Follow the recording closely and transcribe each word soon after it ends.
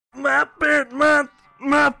Muppet month!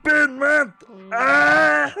 Muppet month!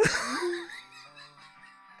 Ah!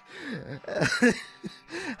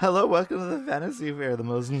 Hello, welcome to the Fantasy Faire, the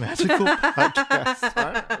most magical podcast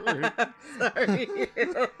on earth. Sorry.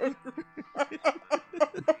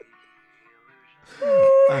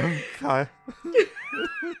 I'm Kyle.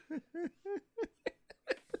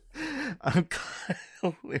 I'm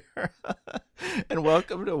Kyle Lira. And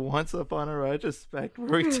welcome to Once Upon a Retrospect,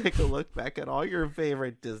 where we take a look back at all your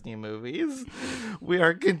favorite Disney movies. We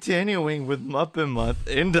are continuing with Muppet Month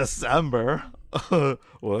in December.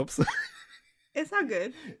 Whoops. It's all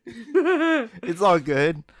good. It's all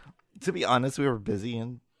good. To be honest, we were busy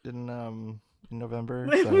in November.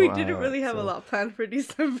 So, we didn't really have a lot planned for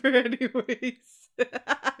December anyways.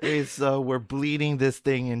 So we're bleeding this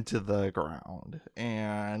thing into the ground.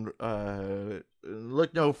 And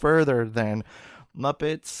look no further than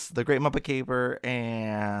Muppets, The Great Muppet Caper,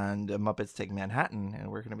 and Muppets Take Manhattan. And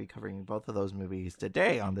we're going to be covering both of those movies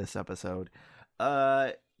today on this episode.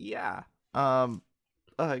 A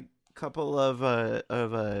couple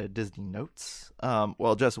of Disney notes.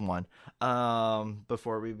 Well, just one.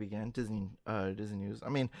 Before we begin, Disney news. I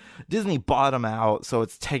mean, Disney bought them out, so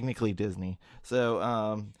it's technically Disney.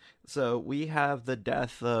 So we have the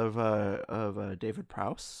death of David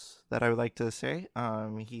Prowse that I would like to say.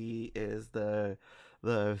 He is the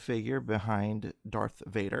figure behind Darth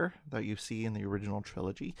Vader that you see in the original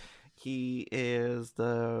trilogy. He is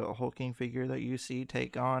the hulking figure that you see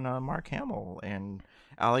take on Mark Hamill and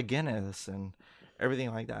Alec Guinness and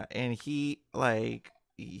everything like that. And he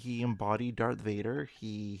embodied Darth Vader.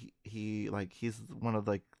 He's one of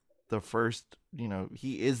the first,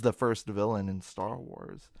 he is the first villain in Star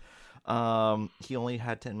Wars. He only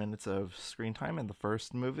had 10 minutes of screen time in the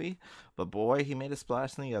first movie, but boy, he made a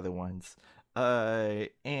splash in the other ones.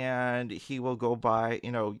 And he will go by,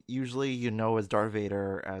 usually as Darth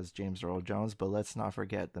Vader as James Earl Jones, but let's not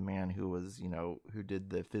forget the man who was, who did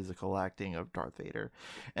the physical acting of Darth Vader,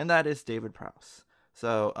 and that is David Prowse.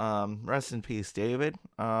 So, rest in peace, David.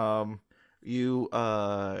 You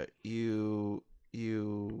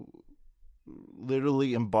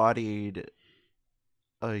literally embodied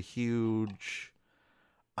a huge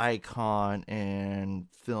icon in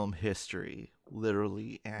film history.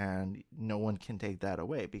 Literally, and no one can take that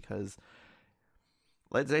away because,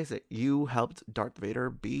 let's face it, you helped Darth Vader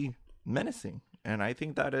be menacing, and I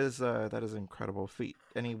think that is an incredible feat.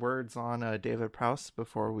 Any words on David Prowse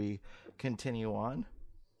before we continue on?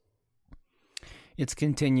 It's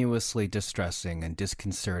continuously distressing and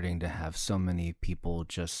disconcerting to have so many people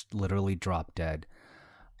just literally drop dead.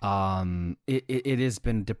 It has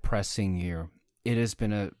been a depressing year. It has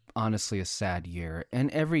been honestly a sad year, and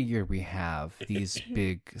every year we have these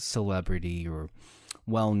big celebrity or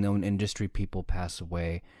well-known industry people pass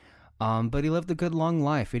away, but he lived a good long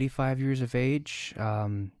life, 85 years of age.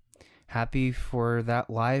 Happy for that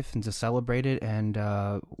life and to celebrate it, and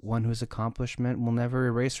one whose accomplishment will never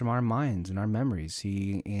erase from our minds and our memories.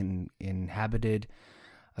 He inhabited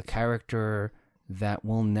a character that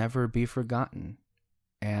will never be forgotten,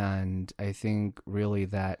 and I think really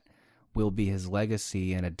that will be his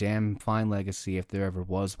legacy, and a damn fine legacy if there ever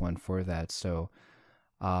was one for that. So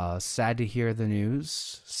sad to hear the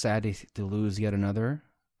news, sad to lose yet another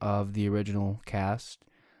of the original cast,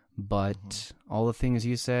 but all the things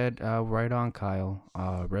you said, right on, Kyle.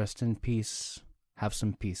 Rest in peace, have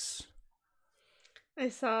some peace. I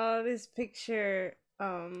saw this picture.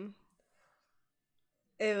 It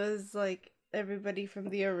was like everybody from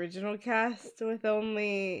the original cast with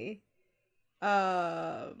only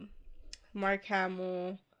Mark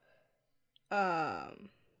Hamill,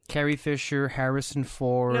 Carrie Fisher, Harrison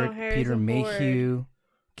Ford, Peter Mayhew,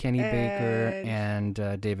 Kenny Baker, and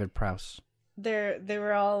David Prowse. They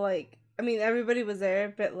were all everybody was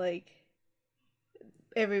there, but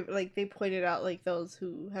they pointed out those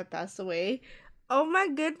who have passed away. Oh my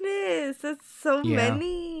goodness, that's so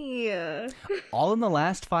many. All in the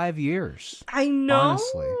last 5 years. I know.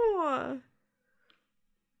 Honestly.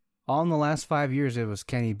 All in the last 5 years, it was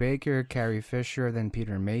Kenny Baker, Carrie Fisher, then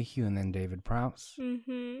Peter Mayhew, and then David Prowse.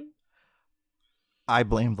 Mm-hmm. I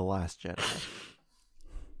blame The Last Jedi.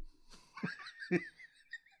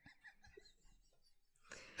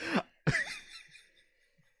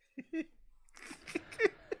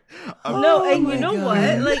 No, and you know what?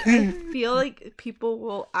 I feel like people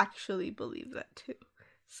will actually believe that too.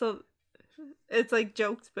 So it's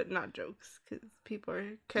jokes, but not jokes, because people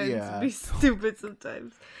can be stupid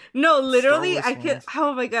sometimes. No, literally, I could.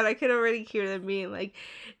 Oh my god, I could already hear them being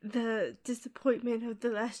the disappointment of The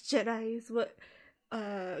Last Jedi is what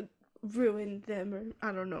ruined them, or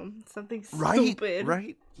I don't know, something stupid.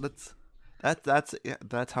 Right.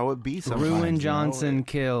 That's how it be sometimes. Ruin Johnson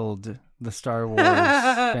killed the Star Wars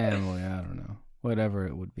family. I don't know, whatever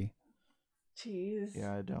it would be. Jeez.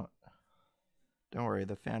 Yeah, don't worry.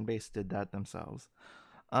 The fan base did that themselves.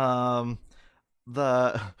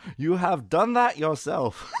 You have done that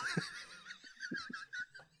yourself.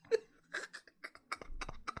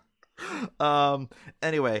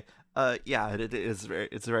 Anyway, yeah,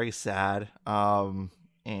 it's very sad. And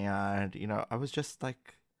I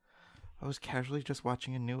was casually just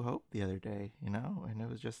watching A New Hope the other day, and it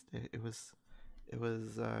was just it was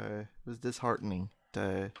disheartening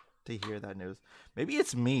to hear that news. Maybe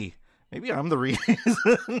it's me. Maybe I'm the reason.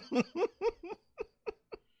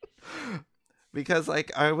 Because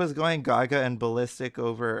I was going gaga and ballistic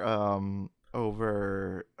over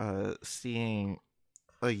seeing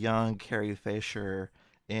a young Carrie Fisher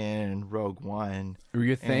in Rogue One.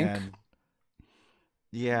 You think? And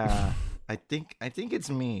yeah, I think it's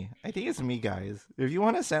me. I think it's me, guys. If you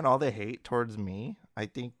want to send all the hate towards me, I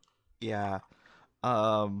think, yeah.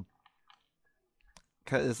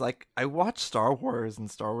 Because I watch Star Wars and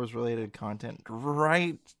Star Wars related content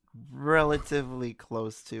relatively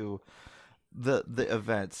close to the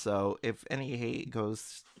event. So if any hate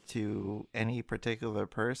goes to any particular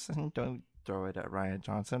person, don't throw it at Ryan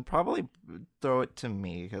Johnson. Probably throw it to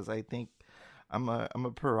me, because I think I'm a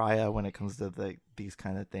pariah when it comes to these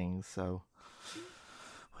kind of things. So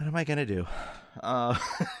what am I gonna do?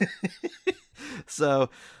 So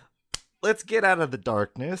let's get out of the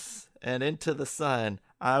darkness and into the sun.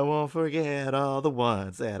 I won't forget all the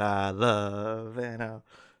ones that I love, and I'll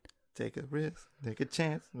take a risk, take a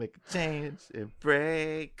chance, make a change, and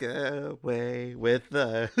break away with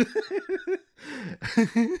the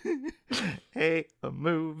hey, a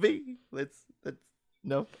movie. Let's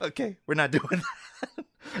no, okay, we're not doing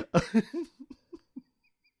that.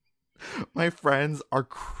 My friends are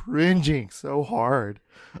cringing so hard.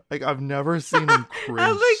 I've never seen them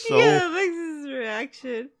cringe so. Alexis'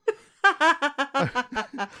 reaction.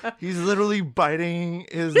 He's literally biting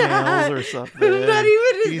his nails or something. Not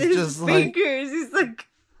even his just fingers. He's like.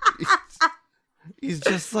 He's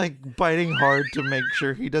just biting hard to make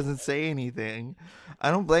sure he doesn't say anything. I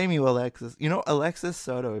don't blame you, Alexis. Alexis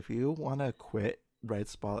Soto, if you want to quit Red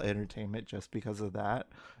Spot Entertainment just because of that,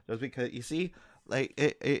 just because, you see,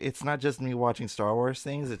 it's not just me watching Star Wars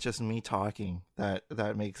things, it's just me talking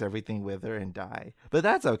that makes everything wither and die. But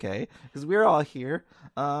that's okay, because we're all here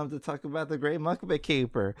to talk about the great Muppet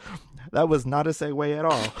Caper. That was not a segue at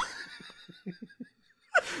all.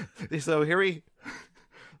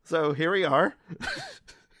 So here we are.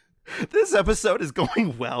 This episode is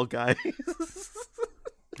going well, guys.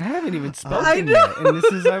 I haven't even spoken yet, and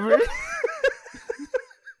this is ever.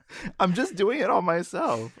 I'm just doing it all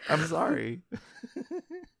myself. I'm sorry.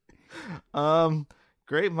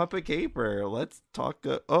 Great Muppet Caper. Let's talk.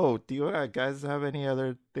 Do you guys have any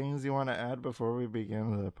other things you want to add before we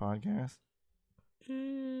begin the podcast?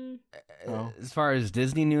 No? As far as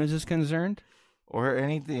Disney news is concerned, or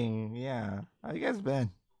anything, yeah. How you guys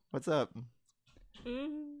been? What's up?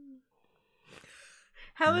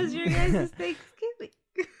 How was your guys' Thanksgiving?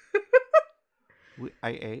 I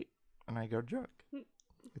ate and I got drunk.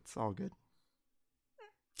 It's all good.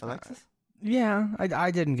 Alexis? Yeah,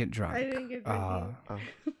 I didn't get drunk. I didn't get drunk.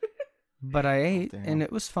 But I ate, and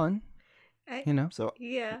it was fun. So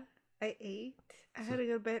yeah, I ate. I had to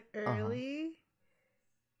go to bed early.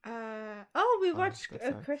 We watched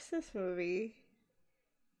a Christmas movie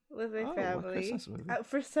with my family.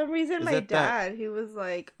 For some reason, my dad, he was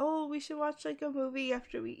like, "Oh, we should watch a movie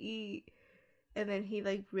after we eat," and then he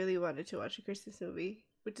really wanted to watch a Christmas movie,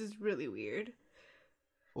 which is really weird.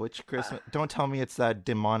 Which Christmas? Don't tell me it's that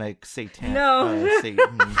demonic Satan. No,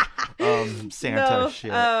 Satan, Santa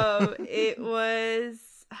shit. It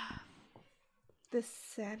was the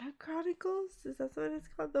Santa Chronicles. Is that what it's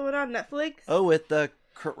called? The one on Netflix. Oh, with the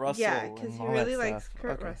Kurt Russell. Yeah, because he really likes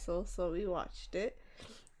Kurt Russell, so we watched it.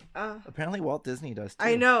 Apparently Walt Disney does too.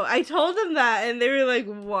 I know. I told them that, and they were like,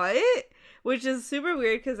 "What?" Which is super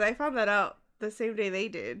weird because I found that out the same day they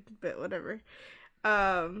did. But whatever.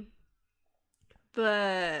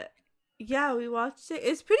 But yeah, we watched it.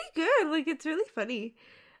 It's pretty good. It's really funny.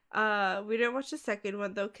 We didn't watch the second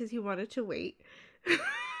one though because he wanted to wait.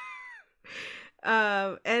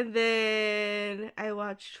 And then I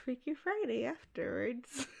watched Freaky Friday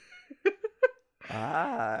afterwards.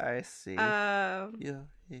 I see. Yeah,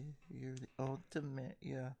 you're the ultimate.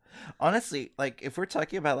 Yeah. Honestly, if we're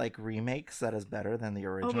talking about remakes, that is better than the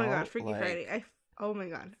original. Oh my god, Freaky Friday! Oh my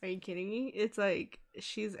god, are you kidding me? It's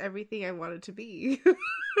she's everything I wanted to be.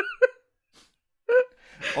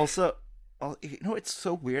 Also, it's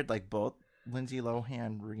so weird. Lindsay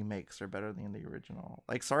Lohan remakes are better than the original.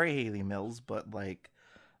 Like, sorry, Haley Mills, but like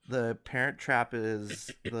the Parent Trap is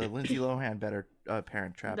the Lindsay Lohan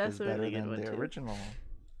Parent Trap That's is a better really good than one, the too. original.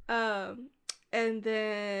 And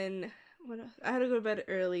then what else? I had to go to bed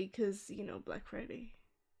early because Black Friday.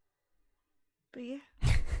 But yeah.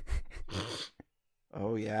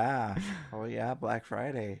 Oh yeah, Black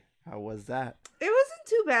Friday. How was that? It wasn't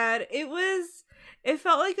too bad. It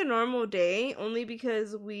felt like a normal day only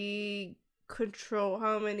because we control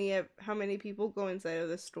how many people go inside of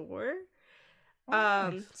the store. Oh,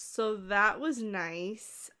 nice. So that was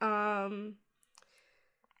nice. But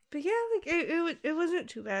yeah, like it wasn't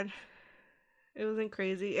too bad. It wasn't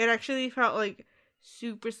crazy. It actually felt like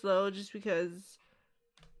super slow just because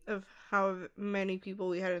of how many people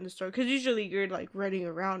we had in the store. Because usually you're like running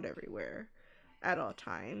around everywhere at all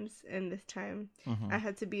times, and this time I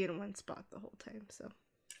had to be in one spot the whole time. So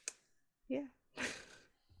yeah.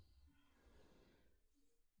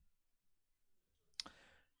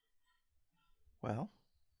 Well,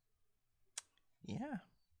 yeah.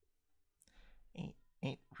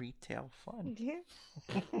 Ain't retail fun? Yeah.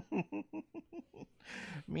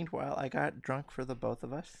 Meanwhile, I got drunk for the both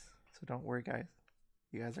of us, so don't worry, guys.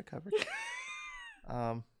 You guys are covered.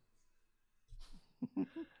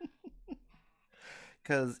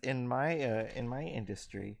 Because in my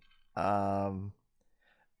industry, in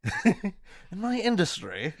my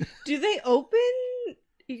industry, Do they open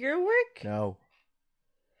your work? no.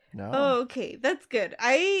 Oh, okay, that's good.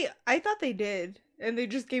 I thought they did, and they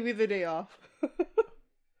just gave me the day off.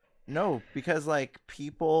 No, because like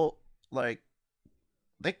people like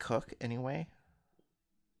they cook anyway.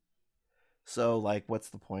 So like what's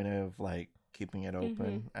the point of like keeping it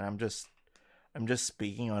open? And I'm just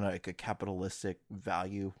speaking on like a capitalistic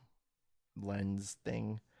value lens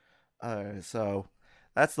thing. So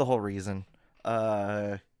that's the whole reason.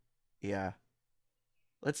 Yeah.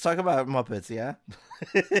 Let's talk about Muppets, yeah?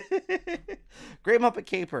 Great Muppet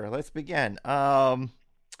Caper. Let's begin.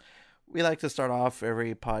 We like to start off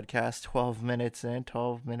every podcast 12 minutes and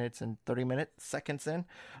 30 seconds in,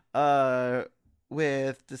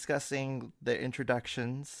 with discussing the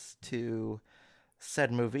introductions to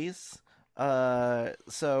said movies.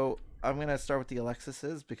 So I'm going to start with the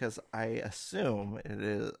Alexises because I assume it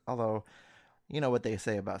is, although you know what they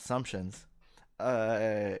say about assumptions.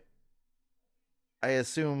 I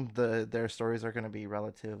assume their stories are going to be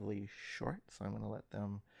relatively short, so I'm going to let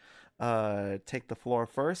them take the floor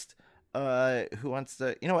first. Who wants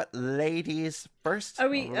to? You know what, ladies first. Are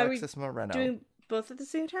we Moreno. doing both at the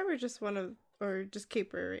same time, or just one of, or just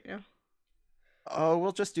Caper right now? Oh,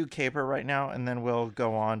 we'll just do Caper right now, and then we'll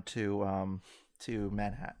go on to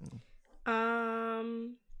Manhattan.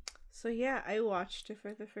 So yeah, I watched it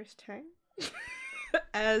for the first time,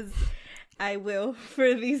 as I will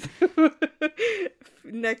for these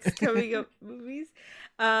next coming up movies.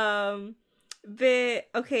 But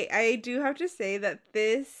okay, I do have to say that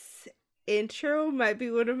this intro might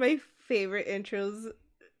be one of my favorite intros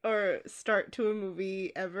or start to a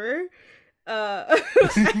movie ever. I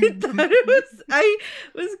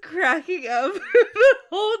was cracking up the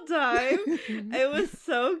whole time. It was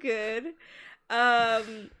so good. I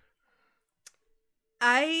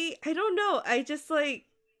don't know. I just like,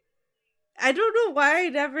 I don't know why I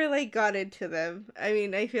never like got into them. I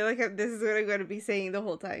mean, I feel like this is what I'm going to be saying the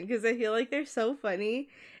whole time because I feel like they're so funny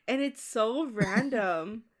and it's so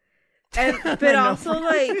random. And but also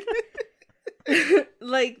like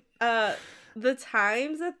like the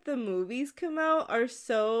times that the movies come out are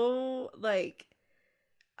so like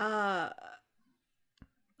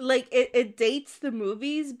it dates the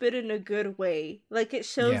movies but in a good way. Like it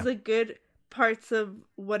shows the good parts of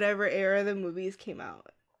whatever era the movies came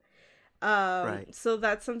out. Right. So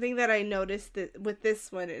that's something that I noticed with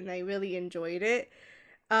this one, and I really enjoyed it.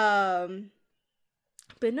 But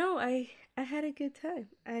no, I had a good time.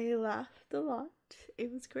 I laughed a lot.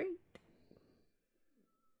 It was great.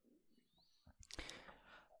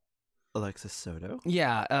 Alexis Soto.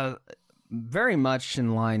 Yeah, very much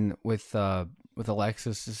in line with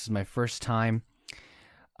Alexis. This is my first time.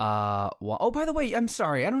 Oh, by the way, I'm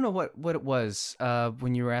sorry. I don't know what it was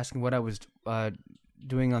when you were asking what I was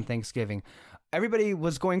doing on Thanksgiving. Everybody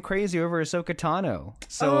was going crazy over Ahsoka Tano.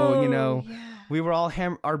 So, we were all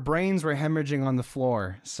our brains were hemorrhaging on the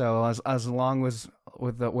floor. So as long as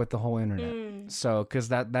with the whole internet. So cuz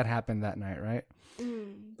that happened that night, right?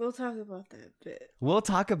 We'll talk about that a bit. We'll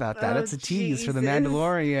talk about that. That's a tease for the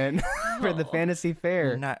Mandalorian for the Fantasy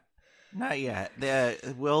Fair. Not yet.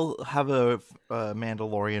 We'll have a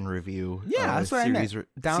Mandalorian review. Yeah, that's what I meant.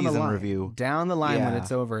 Down season the line. review. Down the line when Yeah.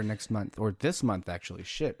 it's over next month. Or this month, actually.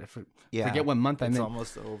 Shit. Yeah, forget what month I'm it's in.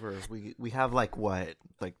 almost over. We have like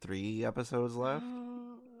 3 episodes left.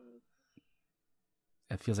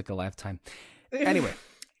 It feels like a lifetime. Anyway.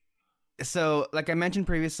 So, like I mentioned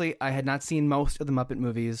previously, I had not seen most of the Muppet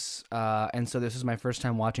movies, and so this is my first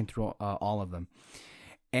time watching through all of them.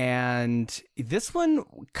 And this one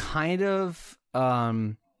kind of,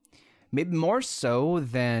 maybe more so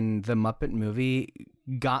than the Muppet movie,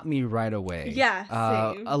 got me right away.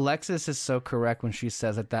 Yeah, same. Alexis is so correct when she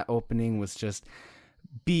says that opening was just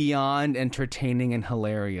beyond entertaining and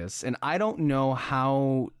hilarious. And I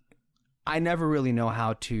never really know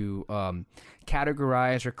how to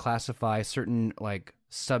categorize or classify certain like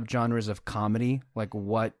subgenres of comedy, like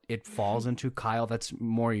what it falls into. Kyle, that's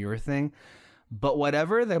more your thing. But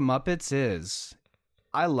whatever the Muppets is,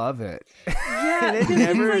 I love it. Yeah,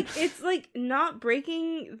 it it's like not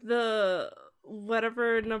breaking the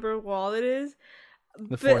whatever number wall it is, The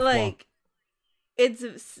but fourth like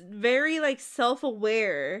it's very like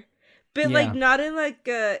self-aware. But Yeah. like not in like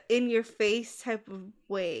a in your face type of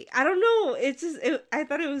way. I don't know. It's just I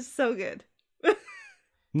thought it was so good.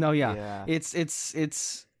 No, yeah. Yeah.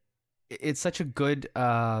 It's such a good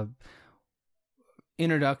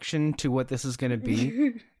introduction to what this is going to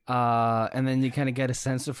be. And then you kind of get a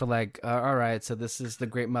sense of like, all right, so this is the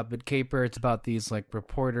Great Muppet Caper. It's about these like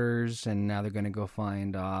reporters, and now they're going to go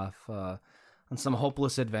find off on some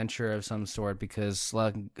hopeless adventure of some sort because,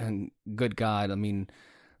 like, good God, I mean,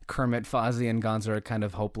 Kermit, Fozzie, and Gonzo are kind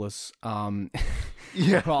of hopeless.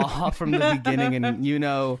 Yeah. All from the beginning, and you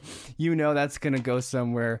know that's gonna go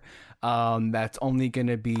somewhere. That's only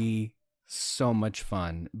gonna be so much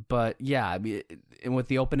fun. But yeah, I mean, with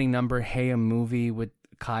the opening number, "Hey, a Movie," with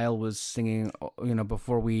Kyle was singing,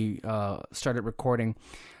 before we started recording.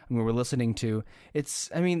 We were listening to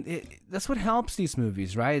that's what helps these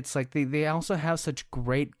movies, right? It's like they also have such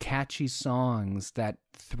great catchy songs that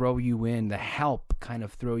throw you in, that help kind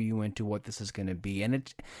of throw you into what this is going to be. And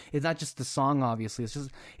it's not just the song, obviously.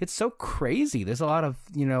 It's so crazy. There's a lot of,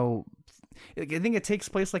 I think it takes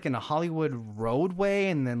place like in a Hollywood roadway,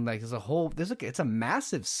 and then like it's a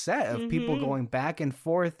massive set of people going back and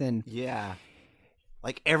forth, and Yeah.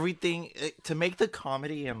 Like everything to make the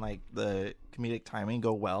comedy and like the comedic timing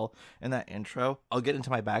go well in that intro. I'll get into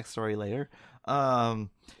my backstory later.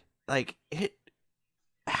 Like it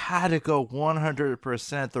had to go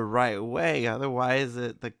 100% the right way, otherwise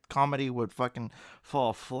the comedy would fucking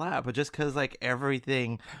fall flat. But just because like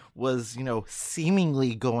everything was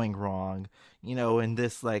seemingly going wrong, in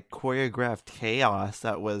this like choreographed chaos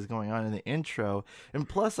that was going on in the intro, and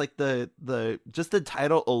plus like the just the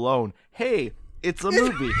title alone, hey, it's a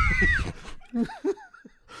movie.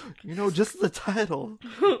 Just the title.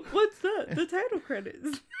 What's that? The title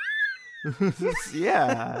credits.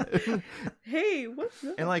 Yeah. Hey, what's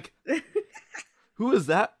that? And like, who is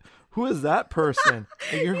that? Who is that person?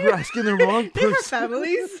 And you're asking the wrong They have person.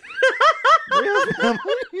 families. They have families.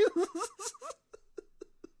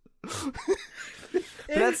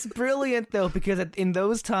 that's brilliant though, because in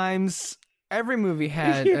those times, every movie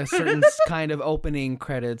had a certain kind of opening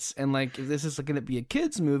credits, and like if this is going to be a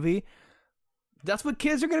kids movie, that's what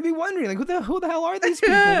kids are going to be wondering. Like, who the hell are these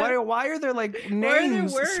people? Why are there like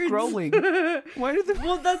names scrolling? Why are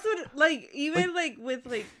Well, that's what even with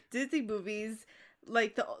like Disney movies,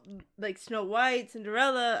 like Snow White,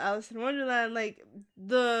 Cinderella, Alice in Wonderland, like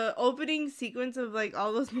the opening sequence of like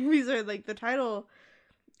all those movies are like the title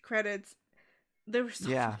credits. They were so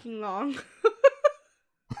fucking long.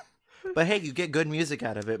 But hey, you get good music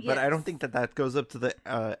out of it. Yes. But I don't think that goes up to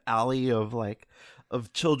the alley of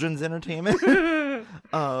children's entertainment.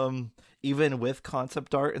 Even with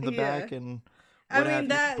concept art in the back and I mean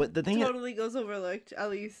that but the thing totally goes overlooked. At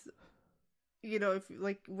least if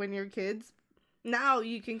like when you're kids. Now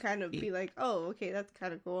you can kind of be like, oh, okay, that's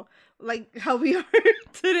kind of cool. Like how we are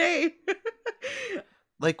today.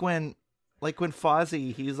 like when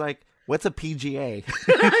Fozzie, he's like, what's a PGA?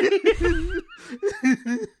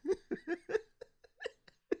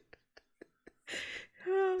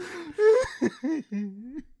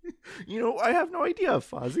 I have no idea,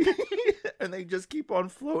 Fozzie. And they just keep on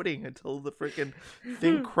floating until the freaking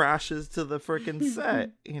thing crashes to the freaking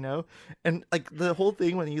set, And like the whole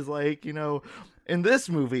thing when he's like, in this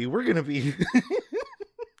movie, we're going to be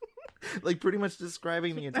like pretty much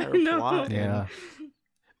describing the entire plot. Yeah.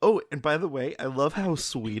 Oh, and by the way, I love how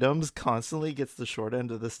Sweetums constantly gets the short end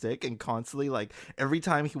of the stick, and constantly, like, every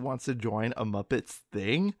time he wants to join a Muppets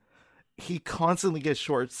thing, he constantly gets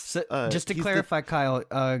shorts. So, just to clarify, Kyle,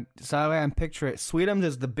 so I'm picturing it. Sweetums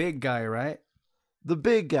is the big guy, right? The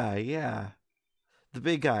big guy, yeah. The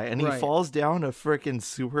big guy. And he falls down a freaking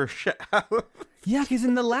sewer shaft. Yeah, because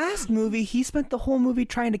in the last movie, he spent the whole movie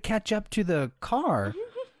trying to catch up to the car.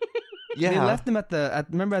 Yeah. They left him at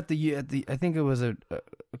the I think it was a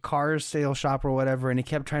car sale shop or whatever, and he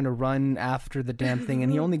kept trying to run after the damn thing,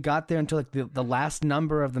 and he only got there until like the last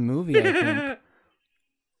number of the movie, I think.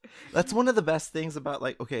 That's one of the best things about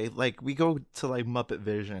like we go to like Muppet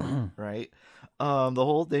Vision, right? The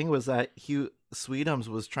whole thing was that Sweetums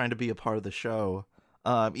was trying to be a part of the show,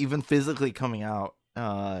 even physically coming out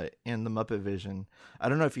in the Muppet Vision. I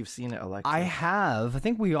don't know if you've seen it, Alexis. I have. I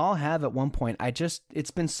think we all have at one point.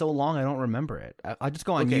 It's been so long I don't remember it. I'll just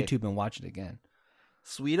go on YouTube and watch it again.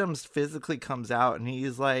 Sweetums physically comes out and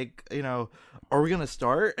he's like, are we gonna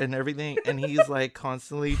start and everything? And he's like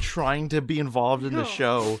constantly trying to be involved in the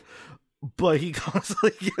show, but he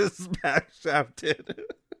constantly gets backshafted.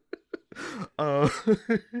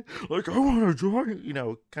 Like, I want to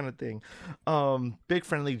join, kind of thing. Big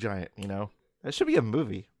Friendly Giant, that should be a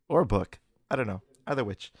movie or a book. I don't know, either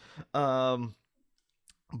which. But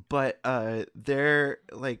they're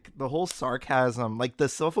like the whole sarcasm, like the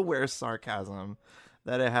self-aware sarcasm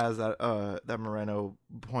that it has that Moreno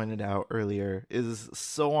pointed out earlier is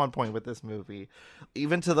so on point with this movie,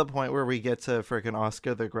 even to the point where we get to freaking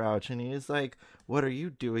Oscar the Grouch and he's like, "What are you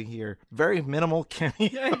doing here?" Very minimal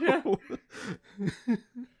cameo,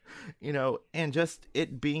 and just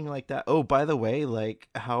it being like that. Oh, by the way, like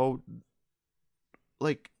how,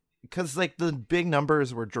 like, because like the big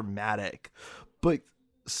numbers were dramatic, but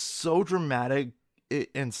so dramatic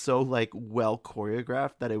and so like well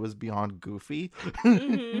choreographed that it was beyond goofy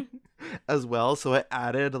as well, so it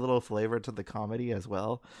added a little flavor to the comedy as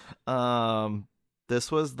well. This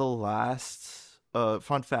was the last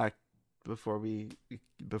fun fact before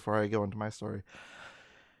I go into my story.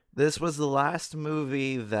 This was the last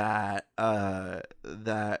movie that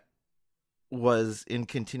that was in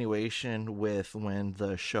continuation with when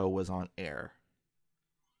the show was on air.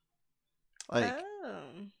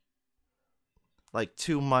 Like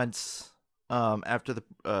 2 months after the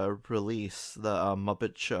release, the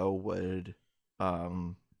Muppet Show would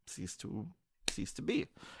cease to be.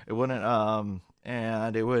 It wouldn't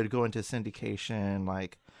and it would go into syndication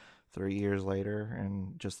like 3 years later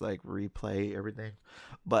and just like replay everything.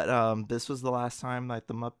 But this was the last time like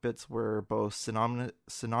the Muppets were both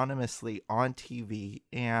synonymously on TV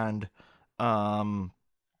and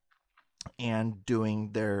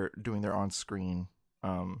doing their on-screen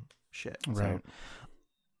shit. Right.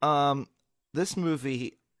 So, this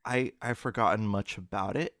movie, I've forgotten much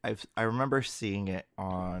about it. I remember seeing it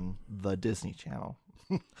on the Disney Channel,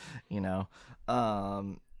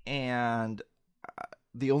 and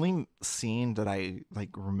the only scene that I like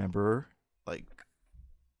remember like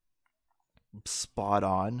spot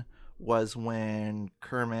on was when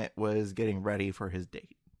Kermit was getting ready for his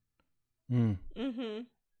date. Mm-hmm.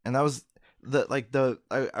 And that was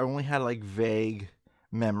I only had like vague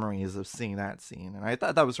memories of seeing that scene, and I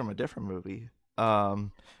thought that was from a different movie.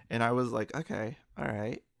 And I was like, okay, all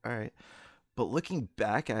right. But looking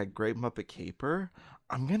back at Great Muppet Caper,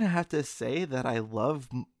 I'm gonna have to say that I love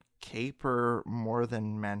Caper more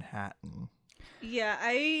than Manhattan. Yeah,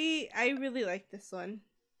 I really like this one.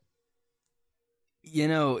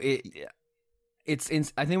 It's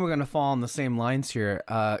I think we're gonna fall on the same lines here.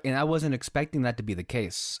 And I wasn't expecting that to be the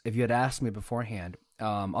case. If you had asked me beforehand,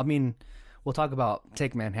 I mean, we'll talk about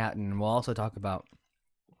Take Manhattan, and we'll also talk about,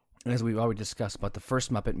 as we've already discussed, about the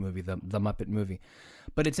first Muppet movie, the Muppet movie.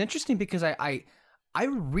 But it's interesting because I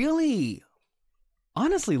really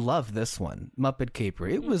honestly love this one, Muppet Caper.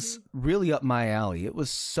 It was really up my alley. It was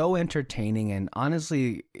so entertaining and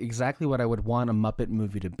honestly exactly what I would want a Muppet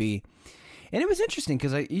movie to be. And it was interesting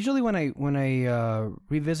because I usually when I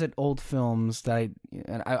revisit old films that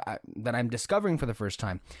I'm discovering for the first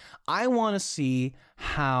time, I want to see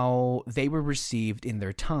how they were received in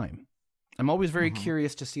their time. I'm always very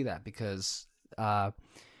curious to see that because there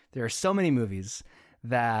are so many movies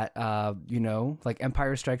that like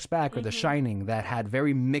Empire Strikes Back or The Shining that had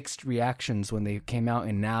very mixed reactions when they came out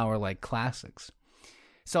and now are like classics.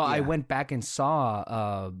 So I went back and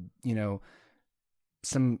saw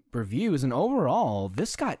some reviews, and overall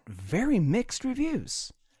this got very mixed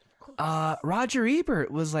reviews. Roger Ebert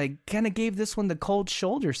was like kind of gave this one the cold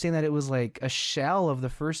shoulder, saying that it was like a shell of the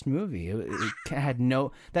first movie. It had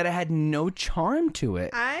no charm to it.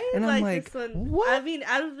 I'm like, this one. What? I mean,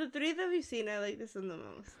 out of the three that we've seen, I like this one the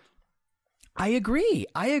most. I agree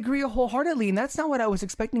wholeheartedly, and that's not what I was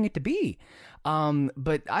expecting it to be.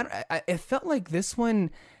 But it felt like this one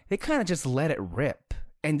they kind of just let it rip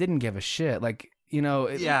and didn't give a shit. Like, you know,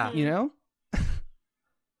 you know?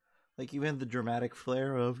 Like even the dramatic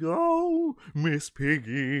flair of, oh, Miss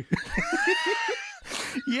Piggy.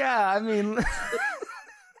 Yeah, I mean,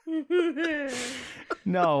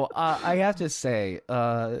 no, I have to say,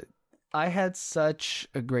 I had such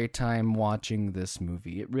a great time watching this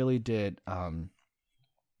movie. It really did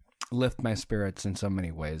lift my spirits in so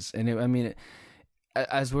many ways. And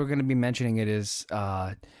as we're going to be mentioning, it is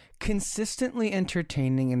consistently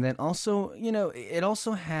entertaining. And then also, you know, it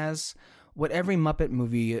also has what every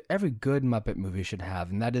good Muppet movie should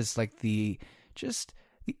have. And that is like the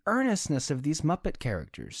earnestness of these Muppet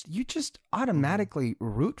characters. You just automatically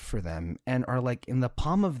root for them and are like in the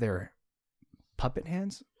palm of their puppet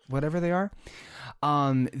hands, whatever they are.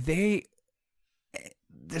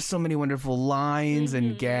 There's so many wonderful lines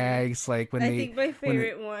and gags. Like when I think my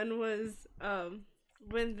favorite one was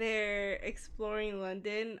when they're exploring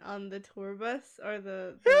London on the tour bus or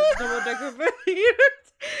the double-decker bus,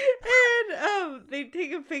 and they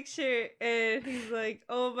take a picture and he's like,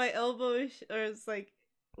 "Oh, my elbow," or it's like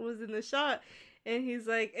was in the shot, and he's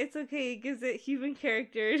like, "It's okay," it gives it human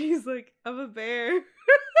character, and he's like, "I'm a bear."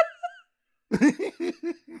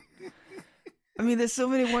 I mean, there's so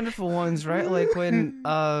many wonderful ones, right? Like when,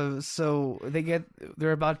 so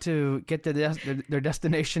they're about to get to their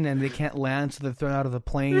destination and they can't land, so they're thrown out of the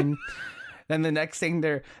plane. Then the next thing,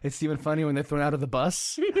 it's even funny when they're thrown out of the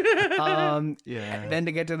bus. Yeah. Then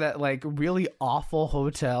to get to that like really awful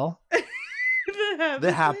hotel.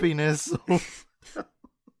 The happiness.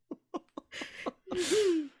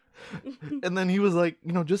 And then he was like,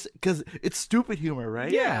 you know, just because it's stupid humor, right?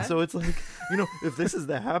 Yeah. So it's like, you know, if this is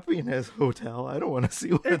the happiness hotel, I don't want to see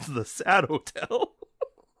what's the sad hotel.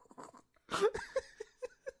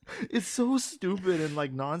 It's so stupid and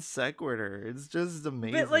like non sequitur. It's just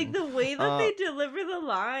amazing. But like the way that they deliver the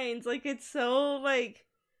lines, like it's so like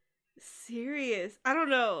serious. I don't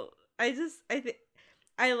know. I think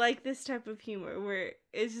I like this type of humor where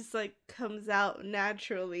it just like comes out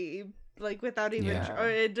naturally. Like without even or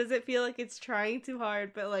it doesn't feel like it's trying too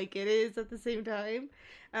hard, but like it is at the same time.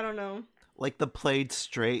 I don't know, like the played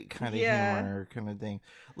straight kind of humor kind of thing.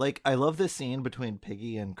 Like I love this scene between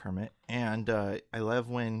Piggy and Kermit, and I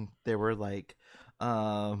love when they were like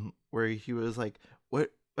where he was like,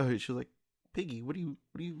 what she was like, Piggy, what are you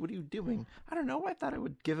doing? I don't know, I thought I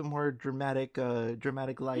would give him more dramatic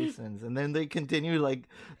license. And then they continue like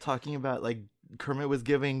talking about like Kermit was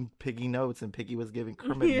giving Piggy notes and Piggy was giving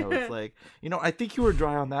Kermit notes. Like, you know, I think you were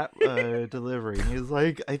dry on that delivery. And he's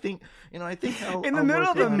like, I think in the middle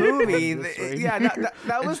of the movie,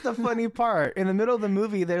 that was the funny part. In the middle of the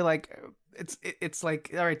movie, they're like, it's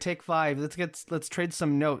like, all right, take 5. Let's trade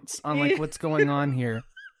some notes on like what's going on here.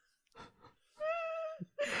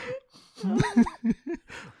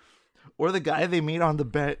 Or the guy they meet on the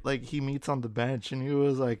bench, like he meets on the bench, and he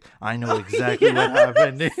was like, "I know exactly what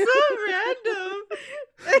happened." So random.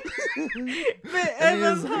 But I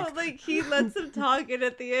love how like he lets him talk, and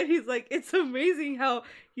at the end he's like, "It's amazing how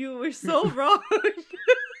you were so wrong."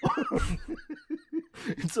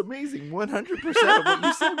 It's amazing. 100% of what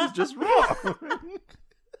you said was just wrong.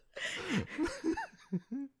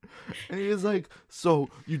 And he was like,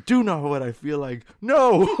 "So you do know what I feel like?"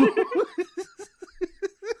 No.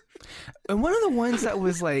 And one of the ones that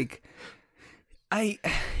was like,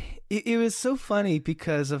 it was so funny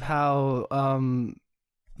because of how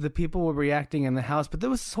the people were reacting in the house. But there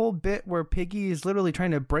was this whole bit where Piggy is literally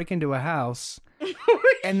trying to break into a house,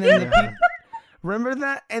 and then the people, remember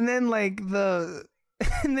that? And then like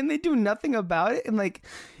and then they do nothing about it, and like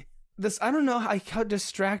this, I don't know how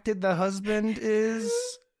distracted the husband is.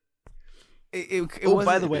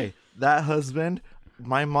 By the way, that husband,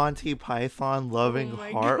 my Monty Python loving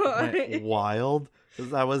heart went wild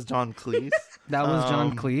because that was John Cleese. That was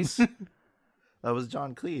John Cleese. That was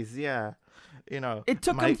John Cleese. Yeah, you know, it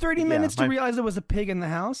took him 30 minutes to realize there was a pig in the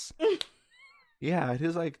house. Yeah, he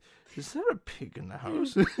was like, "Is there a pig in the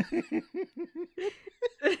house?"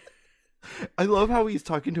 I love how he's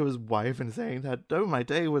talking to his wife and saying that, "Oh, my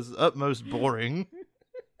day was utmost boring."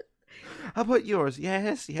 How about yours?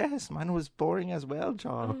 Yes, mine was boring as well,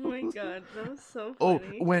 John. Oh my god, that was so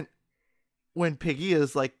funny. Oh, when Piggy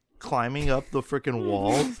is like climbing up the freaking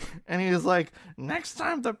walls, and he's like, "Next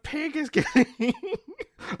time the pig is getting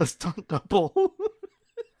a stunt double."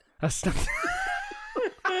 A stunt.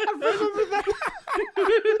 I remember that.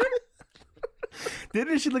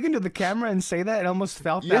 Didn't she look into the camera and say that? It almost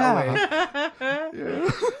felt that way. Yeah.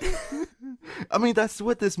 I mean, that's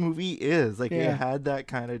what this movie is. Like, it had that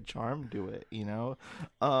kind of charm to it, you know?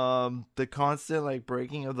 The constant, like,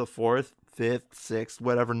 breaking of the fourth fifth, sixth,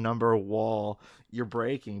 whatever number wall you're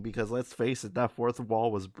breaking, because let's face it, that fourth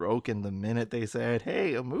wall was broken the minute they said,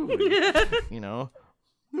 "Hey, a movie," you know.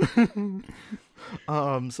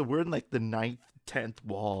 So we're in like the ninth, 10th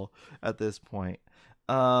wall at this point.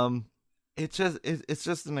 It's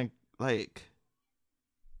just an like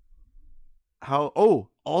how. Oh,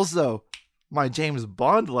 also, my James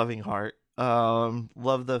Bond loving heart.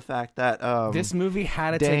 Love the fact that this movie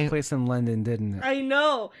had to take place in London, didn't it? I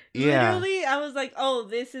know. Yeah. Literally, I was like, "Oh,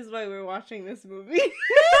 this is why we're watching this movie."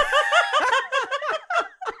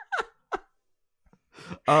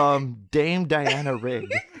 Dame Diana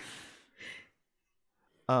Rigg.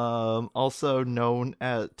 Also known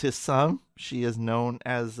as, to some, she is known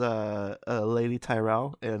as Lady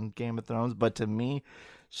Tyrell in Game of Thrones, but to me,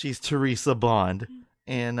 she's Teresa Bond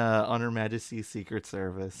in On Her Majesty's Secret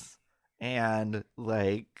Service. And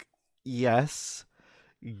like, yes,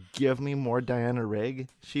 give me more Diana Rigg.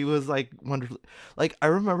 She was like wonderful. Like, I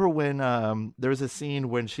remember when there was a scene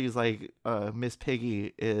when she's like Miss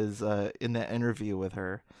Piggy is in the interview with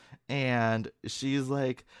her, and she's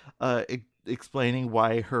like explaining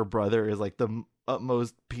why her brother is like the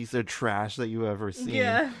utmost piece of trash that you ever seen.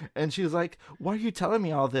 Yeah. And she was like, "Why are you telling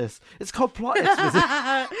me all this? It's called plot exposition."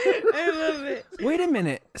 I love it. Wait a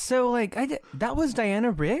minute. So like that was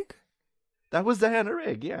Diana Rigg? That was Diana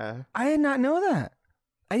Rigg, yeah. I did not know that.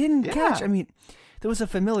 I didn't catch. I mean, there was a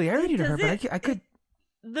familiarity to her, but I could.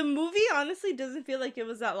 The movie honestly doesn't feel like it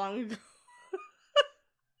was that long ago.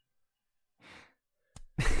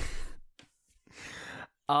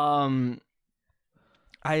 I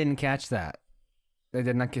didn't catch that. I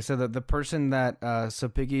did not. So the person that so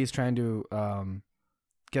Piggy is trying to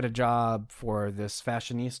get a job for this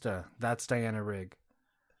fashionista. That's Diana Rigg.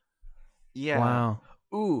 Yeah. Wow.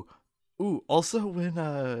 Ooh. Also when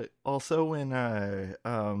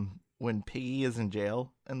Piggy is in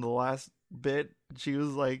jail in the last bit, she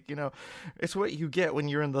was like, you know, it's what you get when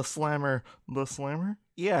you're in the slammer. The slammer?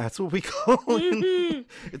 Yeah, it's what we call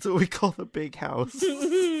it's what we call the big house.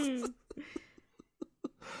 This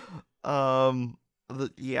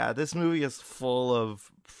movie is full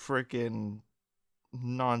of freaking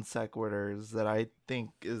non sequiturs that I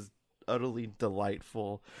think is utterly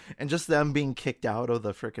delightful, and just them being kicked out of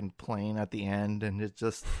the freaking plane at the end, and it's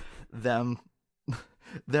just them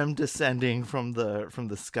descending from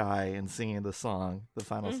the sky and singing the song, the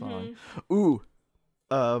final song. Ooh,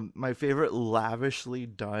 my favorite lavishly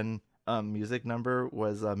done music number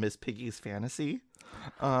was Miss Piggy's Fantasy.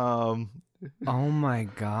 Oh my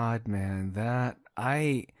god, man,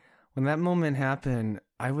 when that moment happened,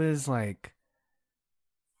 I was like,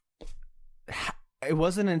 it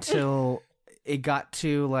wasn't until it got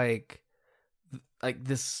to like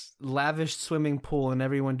this lavish swimming pool and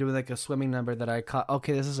everyone doing like a swimming number that I caught,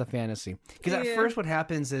 okay, this is a fantasy. Because at first what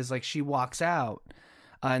happens is like she walks out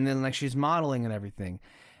and then like she's modeling and everything.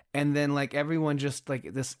 And then like everyone just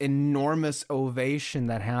like this enormous ovation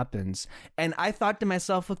that happens. And I thought to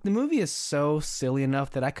myself, look, the movie is so silly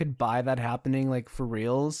enough that I could buy that happening like for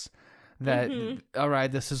reals. That, all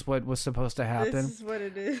right, this is what was supposed to happen. This is what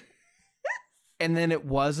it is. And then it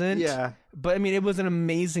wasn't. Yeah. But I mean, it was an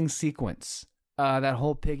amazing sequence. That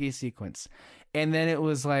whole Piggy sequence. And then it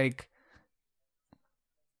was like,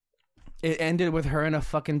 it ended with her in a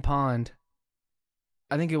fucking pond.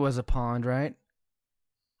 I think it was a pond, right?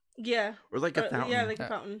 Yeah. Or like a fountain. Yeah, like a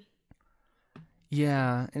fountain.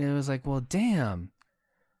 Yeah. And it was like, well, damn.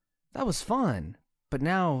 That was fun. But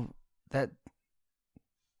now that...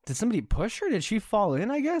 Did somebody push her? Did she fall in,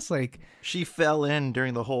 I guess? Like, she fell in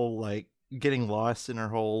during the whole, like, getting lost in her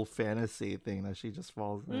whole fantasy thing that she just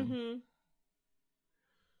falls in.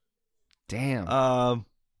 Damn.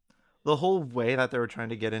 The whole way that they were trying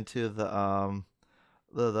to get into the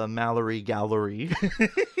Mallory Gallery.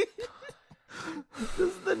 This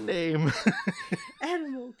is the name.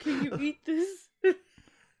 Animal, can you eat this?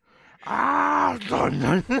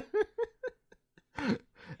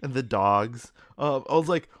 And the dogs. I was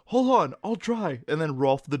like, hold on, I'll try. And then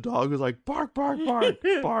Rolf the dog was like, bark, bark, bark,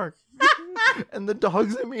 bark. And the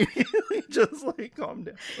dogs immediately just like calm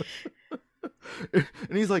down.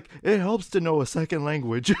 And he's like, it helps to know a second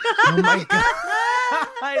language. Oh my god.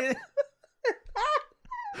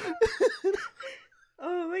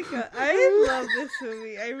 Oh my god, I love this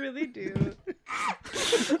movie. I really do.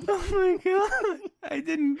 Oh my god. I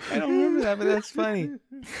don't remember that, but that's funny.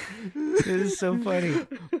 It is so funny.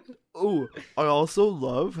 Oh, I also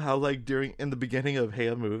love how like in the beginning of Hey,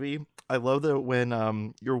 a Movie, I love that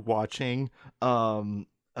when you're watching because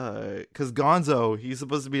Gonzo, he's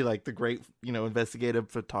supposed to be like the great, investigative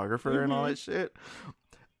photographer and all that shit.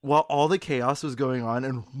 while all the chaos was going on,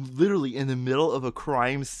 and literally in the middle of a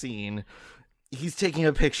crime scene, he's taking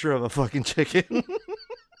a picture of a fucking chicken.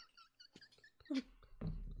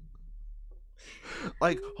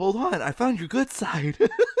 Like, hold on, I found your good side.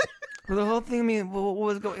 For the whole thing, I mean, what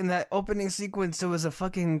was going in that opening sequence? There was a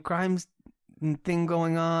fucking crime thing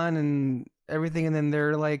going on and everything, and then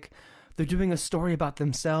they're doing a story about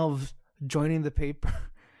themselves joining the paper.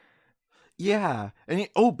 Yeah, and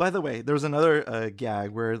oh, by the way, there was another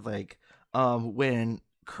gag where when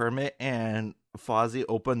Kermit and Fozzie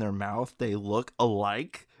open their mouth, they look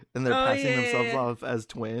alike, and they're passing themselves off as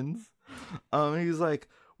twins. He's like,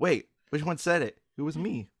 "Wait, which one said it? It was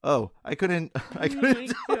me. Oh, I couldn't tell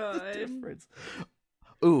the difference."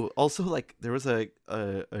 Ooh, also there was a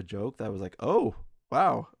joke that was like, "Oh,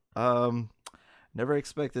 wow, never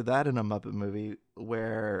expected that in a Muppet movie,"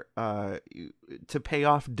 where to pay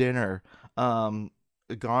off dinner,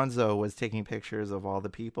 Gonzo was taking pictures of all the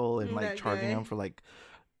people and charging them for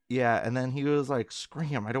yeah, and then he was like,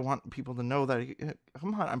 "Scream, I don't want people to know that.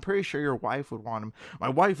 Come on, I'm pretty sure your wife would want him. My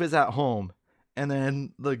wife is at home." And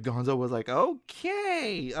then the Gonzo was like,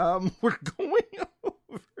 "Okay, we're going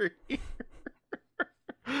over here."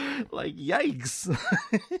 Like, yikes.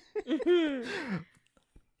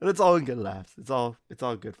 But it's all in good laughs. It's all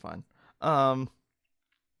good fun.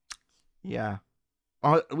 Yeah.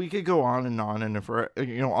 We could go on, and if we're,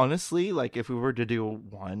 honestly, if we were to do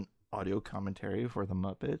one audio commentary for the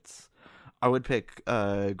Muppets, I would pick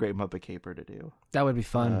Great Muppet Caper to do. That would be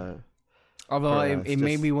fun. Although it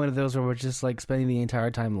may be one of those where we're just spending the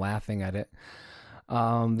entire time laughing at it,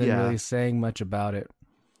 than really saying much about it.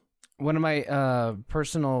 One of my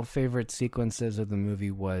personal favorite sequences of the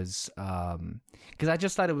movie was because I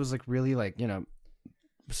just thought it was really it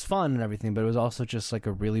was fun and everything, but it was also just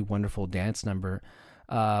a really wonderful dance number.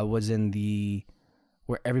 Was in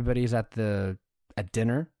where everybody's at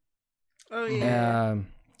dinner. Oh yeah.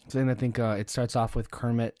 So then I think it starts off with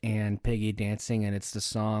Kermit and Piggy dancing, and it's the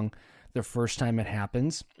song "The First Time It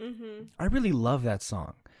Happens." Mm-hmm. I really love that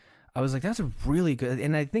song. I was like, that's a really good,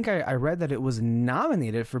 and I think I read that it was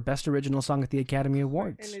nominated for Best Original Song at the Academy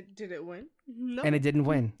Awards. And did it win? No. And it didn't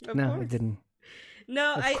win. Of No, course. it didn't.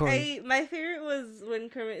 No, my favorite was when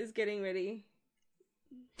Kermit is getting ready.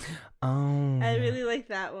 Oh. I really like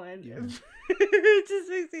that one. Yeah. It just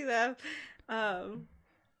makes me laugh.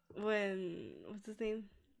 What's his name?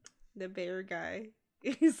 The bear guy.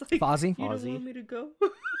 He's like, Fozzie? "You don't want me to go?"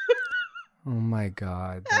 Oh my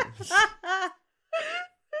god.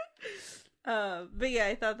 But yeah,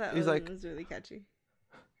 I thought that one was really catchy.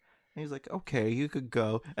 And he's like, "Okay, you could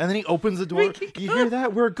go." And then he opens the door. You hear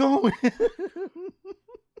that? We're going.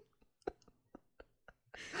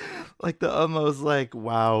 The almost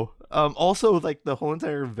wow. Also, the whole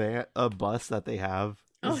entire bus that they have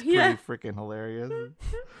is pretty freaking hilarious.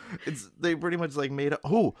 They pretty much made up.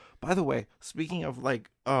 Oh, by the way, speaking of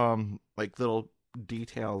little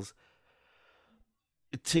details,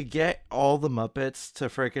 to get all the Muppets to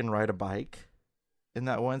freaking ride a bike in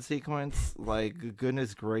that one sequence,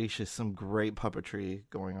 goodness gracious, some great puppetry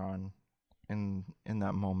going on in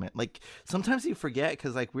that moment. Sometimes you forget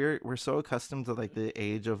because we're so accustomed to the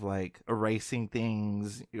age of erasing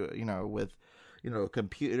things, with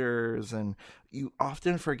computers, and you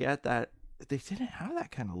often forget that they didn't have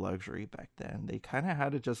that kind of luxury back then. They kind of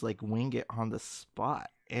had to just wing it on the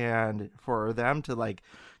spot, and for them to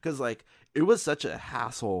because it was such a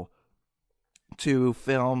hassle to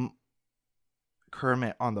film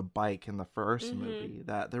Kermit on the bike in the first movie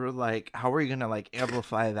that they were like, how are you gonna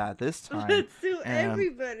amplify that this time? Let's do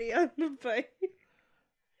everybody on the bike.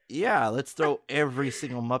 Yeah, let's throw every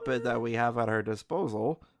single Muppet that we have at our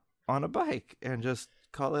disposal on a bike and just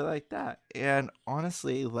call it like that. And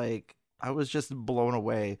honestly, I was just blown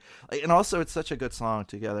away. And also, it's such a good song,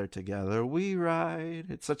 Together We Ride.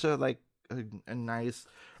 It's such a a nice,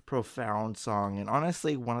 profound song, and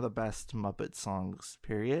honestly, one of the best Muppet songs,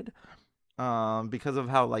 period. Because of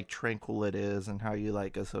how tranquil it is and how you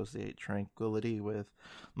associate tranquility with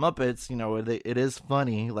Muppets. It is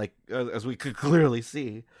funny, as we could clearly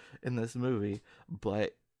see in this movie,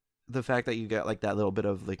 but the fact that you get that little bit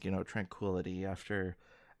of tranquility after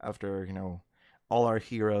all our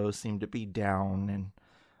heroes seem to be down and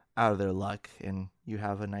out of their luck, and you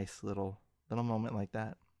have a nice little moment like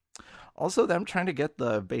that. Also, them trying to get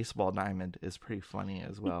the baseball diamond is pretty funny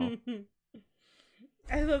as well.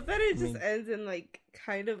 I love that it just ends in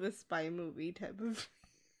kind of a spy movie type of,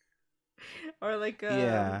 or I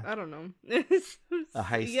don't know, a heist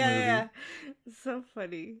movie. Yeah, so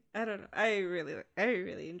funny. I don't know. I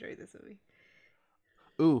really enjoyed this movie.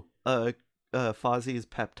 Ooh, Fozzie's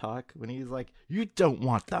pep talk when he's like, "You don't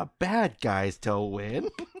want the bad guys to win."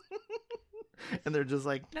 And they're just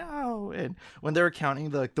like, no. And when they were counting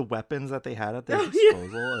the weapons that they had at their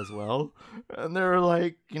disposal as well, and they're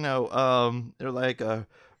like, they're like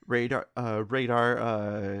radar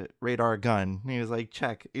gun. And he was like,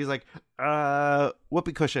 check. He was like,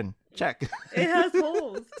 whoopee cushion, check. It has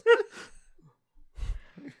holes.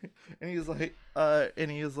 And he was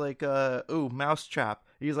like, ooh, mouse trap.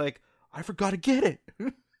 He's like, I forgot to get it.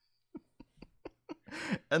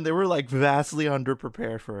 And they were like vastly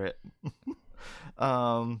underprepared for it.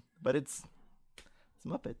 But it's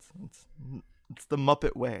Muppets. It's the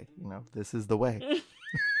Muppet way. This is the way.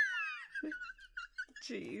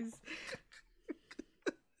 Jeez.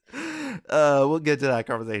 We'll get to that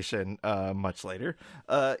conversation much later.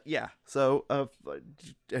 Yeah. So,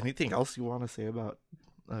 anything else you want to say about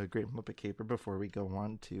Great Muppet Caper before we go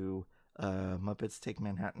on to Muppets Take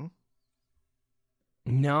Manhattan?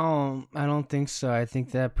 No, I don't think so. I think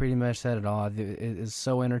that pretty much said it all. It is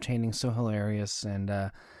so entertaining, so hilarious,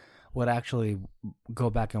 and would actually go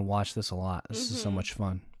back and watch this a lot. This is so much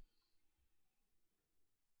fun.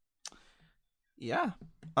 Yeah.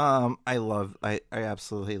 I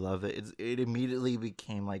absolutely love it. It immediately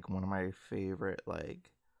became like one of my favorite, like,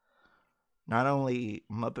 not only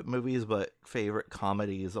Muppet movies but favorite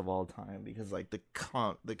comedies of all time, because like the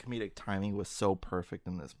comedic timing was so perfect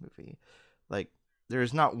in this movie. Like,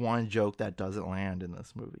 there's not one joke that doesn't land in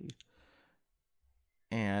this movie.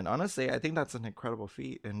 And honestly, I think that's an incredible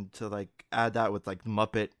feat. And to like add that with like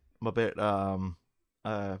Muppetness,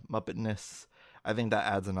 I think that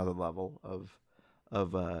adds another level of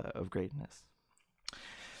greatness.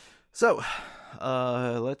 So,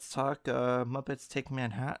 let's talk Muppets Take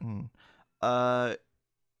Manhattan.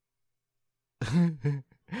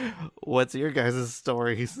 What's your guys'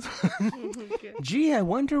 stories? Gee, I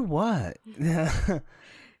wonder what.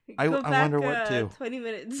 I wonder what too. 20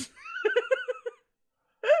 minutes.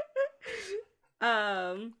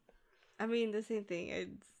 I mean, the same thing. I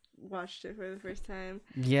watched it for the first time.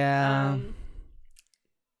 Yeah.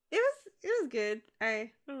 It was good.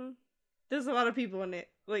 There's a lot of people in it,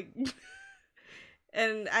 like,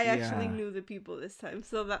 and I actually knew the people this time,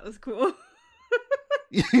 so that was cool.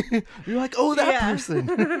 You're like, oh, that person.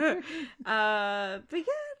 But yeah,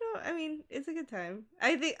 no, I mean, it's a good time.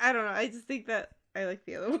 I don't know. I just think that I like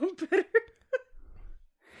the other one better.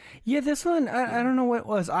 Yeah, this one, I don't know what it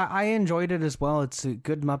was. I enjoyed it as well. It's a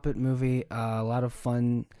good Muppet movie. A lot of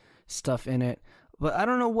fun stuff in it. But I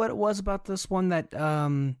don't know what it was about this one that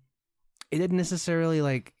it didn't necessarily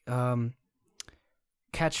like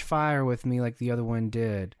catch fire with me like the other one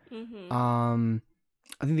did. I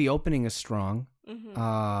think the opening is strong.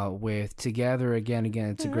 With Together Again,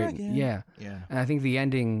 it's a great yeah. And I think the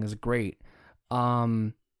ending is great.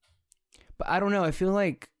 But I don't know, I feel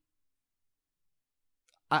like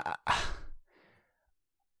I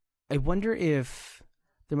wonder if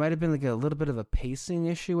there might have been like a little bit of a pacing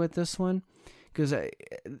issue with this one, because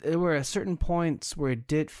there were certain points where it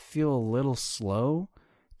did feel a little slow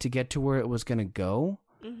to get to where it was going to go.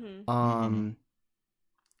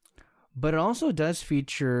 But it also does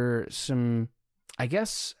feature some, I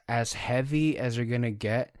guess, as heavy as you're going to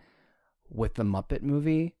get with the Muppet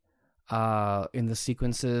movie, in the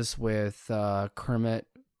sequences with Kermit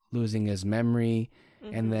losing his memory,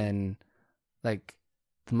 and then, like,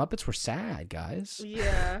 the Muppets were sad, guys.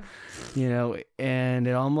 Yeah. And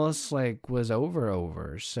it almost, like, was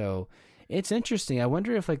over. So it's interesting. I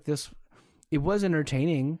wonder if, like, it was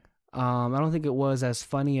entertaining. I don't think it was as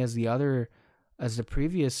funny as the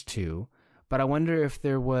previous two, but I wonder if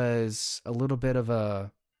there was a little bit of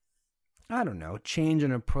a, I don't know, change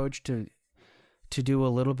in approach to do a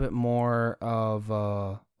little bit more of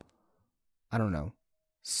I don't know,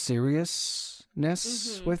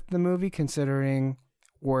 seriousness with the movie, considering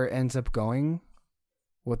where it ends up going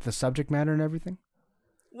with the subject matter and everything.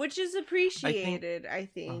 Which is appreciated, I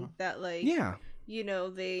think that, like, yeah,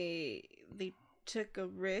 they took a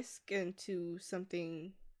risk into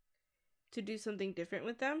something to do something different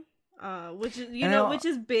with them, which is which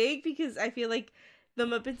is big, because I feel like the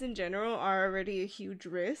Muppets in general are already a huge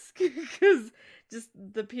risk because just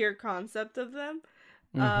the pure concept of them.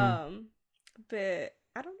 But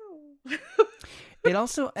I don't know. It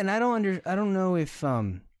also, and I don't know if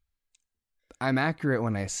I'm accurate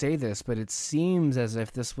when I say this, but it seems as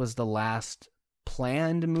if this was the last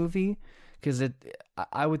planned movie, because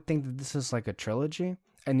I would think that this is like a trilogy,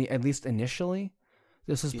 and at least initially,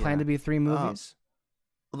 this was planned to be 3 movies.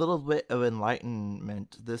 A little bit of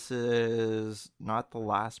enlightenment. This is not the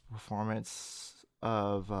last performance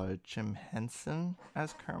of Jim Henson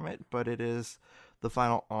as Kermit, but it is the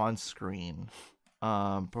final on-screen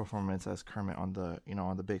performance as Kermit on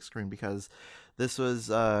the big screen, because This was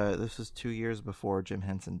 2 years before Jim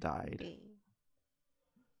Henson died.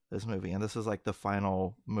 This movie, and this was like the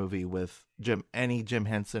final movie with any Jim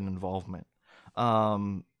Henson involvement.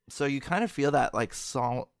 So you kind of feel that like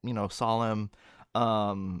solemn,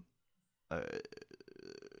 um, uh,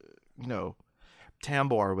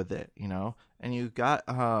 timbre with it, and you got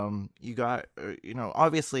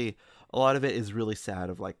obviously a lot of it is really sad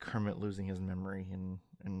of like Kermit losing his memory and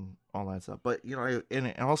all that stuff, but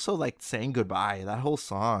and also like saying goodbye. That whole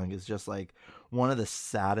song is just like one of the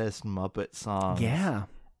saddest Muppet songs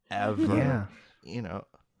ever.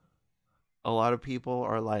 A lot of people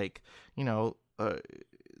are like,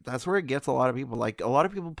 that's where it gets a lot of people. Like a lot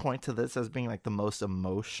of people point to this as being like the most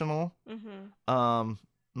emotional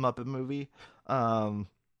Muppet movie.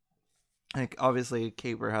 Like obviously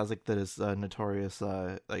Caper has like this notorious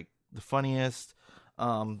like the funniest,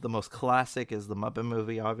 the most classic is the Muppet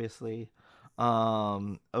movie, obviously,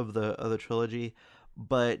 of the trilogy.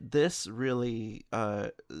 But this really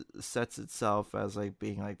sets itself as like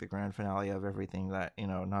being like the grand finale of everything that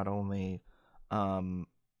not only the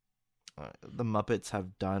Muppets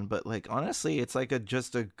have done, but like honestly it's like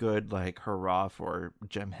just a good like hurrah for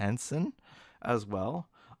Jim Henson as well.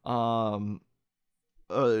 A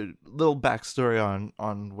little backstory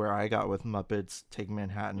on where I got with Muppets Take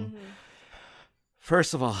Manhattan.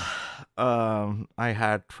 First of all, I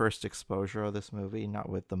had first exposure of this movie not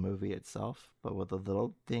with the movie itself, but with a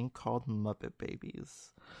little thing called Muppet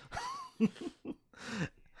Babies.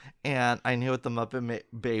 And I knew what the Muppet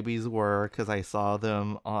Babies were because I saw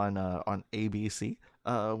them on ABC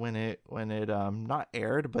when it not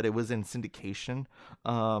aired, but it was in syndication.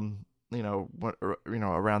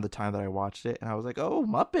 Around the time that I watched it, and I was like, oh,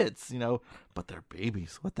 Muppets, but they're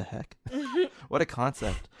babies. What the heck? What a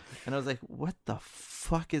concept. And I was like, what the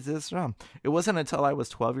fuck is this from? It wasn't until I was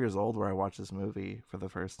 12 years old where I watched this movie for the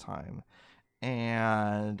first time.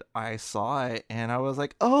 And I saw it, and I was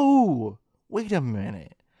like, oh, wait a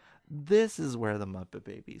minute. This is where the Muppet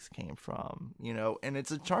Babies came from, and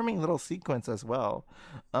it's a charming little sequence as well.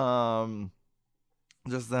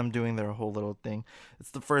 Just them doing their whole little thing. It's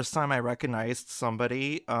the first time I recognized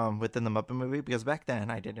somebody within the Muppet movie, because back then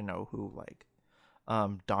I didn't know who like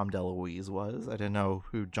Dom DeLuise was. I didn't know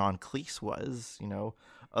who John Cleese was,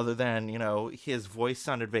 other than, his voice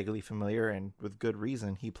sounded vaguely familiar, and with good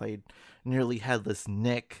reason. He played nearly headless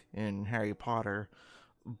Nick in Harry Potter.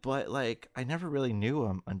 But like I never really knew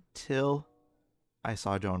him until I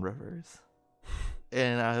saw Joan Rivers.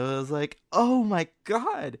 And I was like, oh my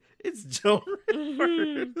God, it's Joan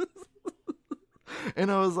Rivers.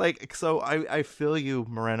 And I was like, so I feel you,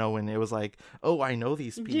 Moreno, when it was like, oh, I know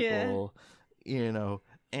these people,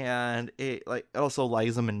 and it like also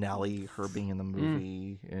Liza Minnelli, her being in the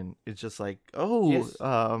movie, and it's just like, oh, yes.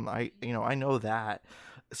 I know that.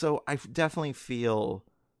 So I definitely feel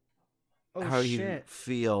you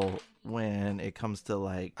feel when it comes to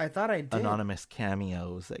like I thought I did. Anonymous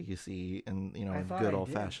cameos that you see in in good old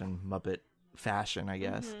fashioned Muppet fashion, I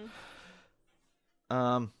guess.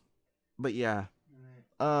 But yeah,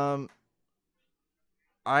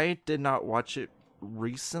 I did not watch it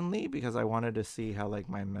recently because I wanted to see how like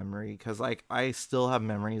my memory, because like I still have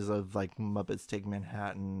memories of like Muppets Take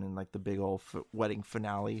Manhattan and like the big old wedding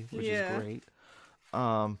finale, which is great.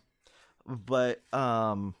 But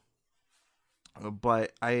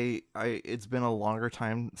I it's been a longer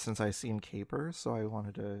time since I seen Caper, so I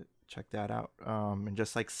wanted to check that out and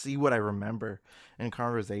just like see what I remember in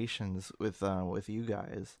conversations with you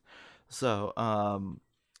guys. So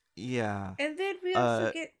yeah. And then we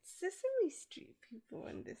also get Sesame Street people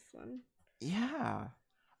in this one. Yeah.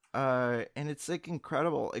 And it's like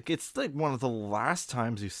incredible. Like it's like one of the last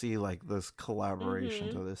times you see like this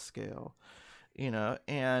collaboration to this scale,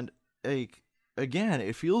 and like again,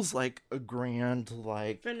 it feels like a grand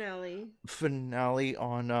like finale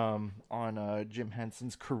on Jim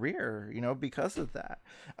Henson's career, because of that.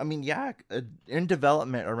 I mean, yeah, in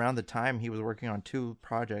development around the time he was working on two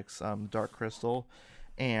projects, Dark Crystal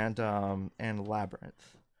and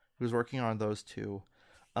Labyrinth. He was working on those two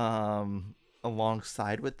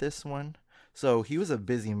alongside with this one. So he was a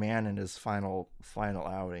busy man in his final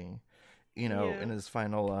outing, in his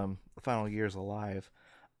final years alive.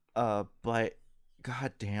 But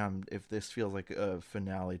god damn, if this feels like a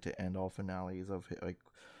finale to end all finales of like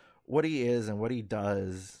what he is and what he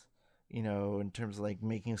does, in terms of like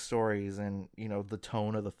making stories, and the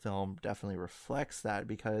tone of the film definitely reflects that,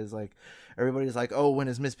 because like everybody's like, oh, when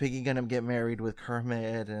is Miss Piggy gonna get married with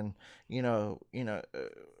Kermit, and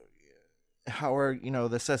how are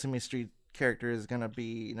the Sesame Street character is gonna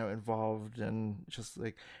be involved, and just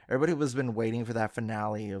like everybody was been waiting for that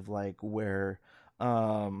finale of like where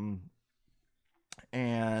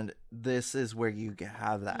and this is where you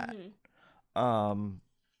have that.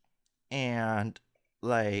 And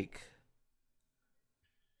like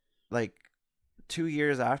 2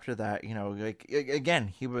 years after that, you know, like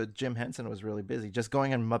again, Jim Henson was really busy. Just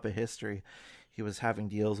going on Muppet history, he was having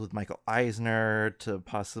deals with Michael Eisner to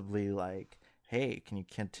possibly like, hey, can you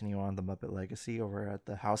continue on the Muppet legacy over at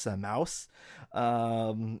the House of Mouse,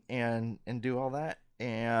 and do all that.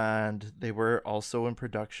 And they were also in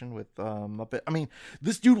production with Muppet. I mean,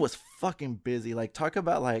 this dude was fucking busy. Like, talk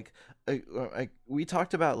about like we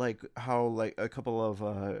talked about like how like a couple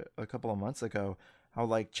of months ago, how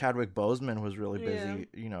like Chadwick Boseman was really busy,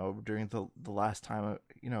 you know, during the last time,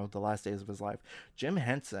 you know, the last days of his life. Jim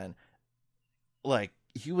Henson, like,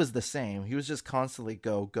 he was the same. He was just constantly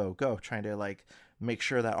go, trying to like make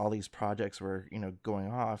sure that all these projects were, you know, going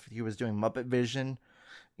off. He was doing Muppet Vision,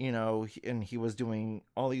 you know, and he was doing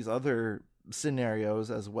all these other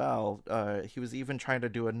scenarios as well. He was even trying to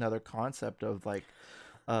do another concept of like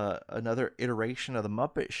another iteration of the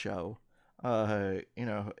Muppet Show, you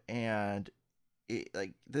know, and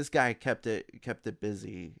like this guy kept it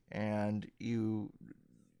busy, and you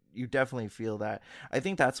definitely feel that. I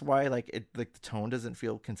think that's why like the tone doesn't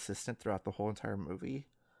feel consistent throughout the whole entire movie.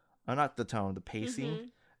 Not the tone, the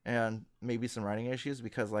pacing, and maybe some writing issues,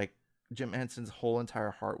 because like Jim Henson's whole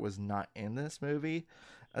entire heart was not in this movie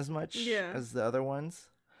as much as the other ones.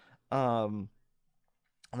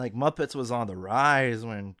 Like Muppets was on the rise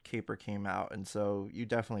when Caper came out, and so you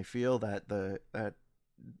definitely feel that that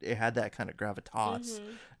it had that kind of gravitas.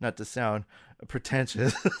 Not to sound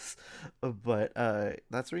pretentious, but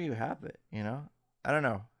that's where you have it, you know. I don't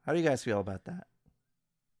know, how do you guys feel about that?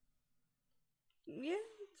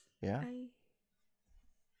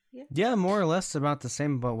 Yeah, more or less about the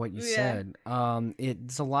same about what you said.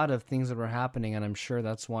 It's a lot of things that were happening, and I'm sure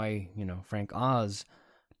that's why, you know, Frank Oz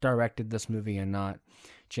directed this movie and not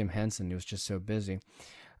Jim Henson. He was just so busy.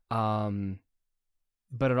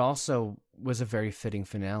 But it also was a very fitting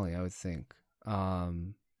finale, I would think.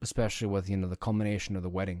 Especially with, you know, the culmination of the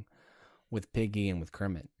wedding with Piggy and with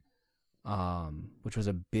Kermit. Which was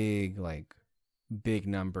a big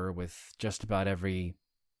number with just about every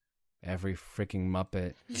freaking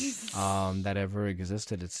Muppet that ever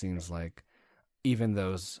existed, it seems like. Even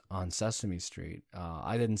those on Sesame Street.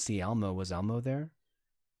 I didn't see Elmo. Was Elmo there?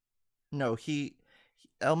 No,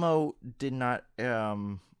 Elmo did not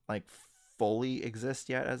like fully exist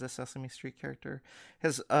yet as a Sesame Street character.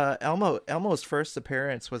 His Elmo's first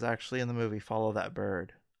appearance was actually in the movie Follow That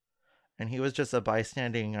Bird, and he was just a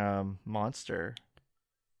bystanding monster.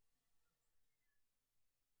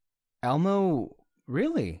 Elmo,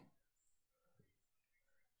 really?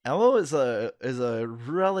 Elmo is a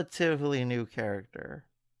relatively new character.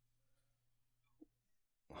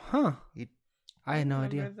 Huh. I had no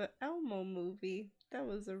idea. The Elmo movie. That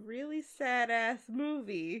was a really sad ass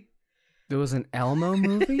movie. There was an Elmo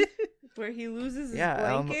movie? Where he loses his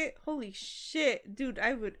blanket? Holy shit. Dude,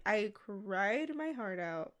 I cried my heart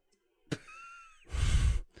out.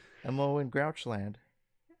 Elmo in Grouchland.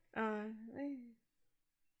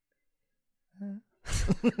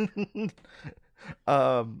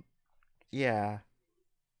 Yeah.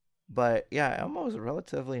 But yeah, Elmo was a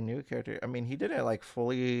relatively new character. I mean, he didn't like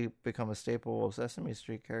fully become a staple of Sesame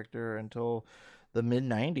Street character until the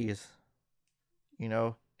mid-90s. You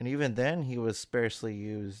know, and even then he was sparsely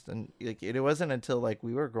used, and like it wasn't until like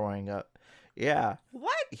we were growing up. Yeah.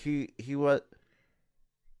 What? He was.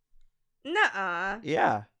 Nuh-uh.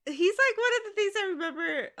 Yeah. He's like one of the things I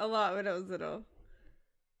remember a lot when I was little.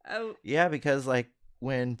 Yeah, because like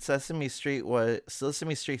when Sesame Street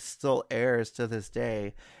still airs to this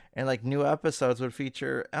day, and like new episodes would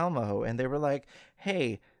feature Elmo, and they were like,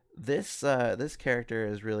 hey, this character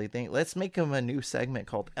is really let's make him a new segment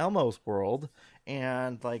called Elmo's World,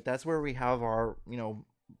 and like that's where we have our, you know,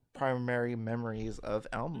 primary memories of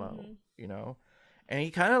Elmo, you know. And he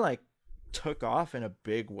kind of like took off in a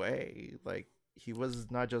big way. Like he was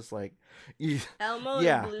not just like Elmo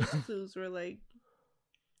and Blue's Clues were like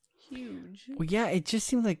huge. Well, yeah, it just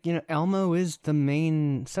seemed like, you know, Elmo is the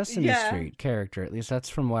main Sesame Street character. At least that's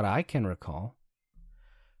from what I can recall.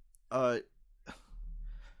 I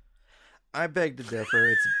beg to differ.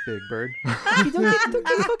 It's Big Bird. Don't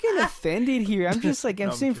get fucking offended here. I'm just like,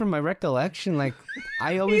 I'm saying from my recollection, like,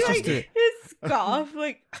 I always just did. His scoff,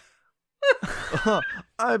 like.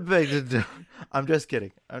 I beg to differ. I'm just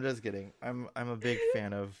kidding. I'm a big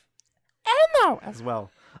fan of Elmo as well.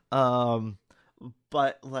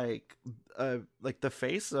 But like the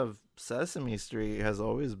face of Sesame Street has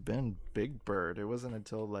always been Big Bird. It wasn't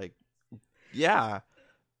until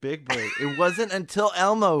Big Bird. It wasn't until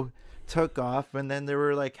Elmo took off, and then they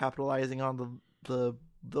were like capitalizing on the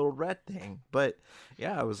little red thing. But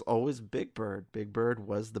yeah, it was always Big Bird. Big Bird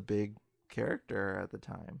was the big character at the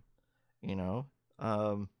time, you know.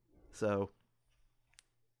 So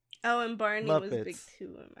Oh, and Barney was big Muppets.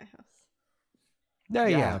 too in my house.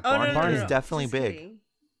 Yeah. Oh, Barney no, is definitely Just big. kidding.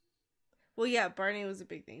 Well, yeah, Barney was a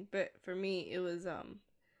big thing, but for me, it was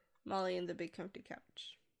Molly and the Big Comfy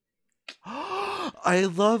Couch. I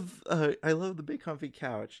love the Big Comfy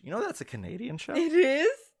Couch. You know that's a Canadian show. It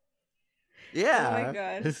is. Yeah. Oh my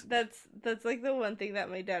god, that's like the one thing that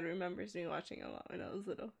my dad remembers me watching a lot when I was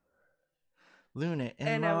little. Luna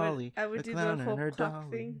and Molly, I would the do clown the and whole her clock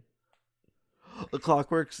dolly. thing. The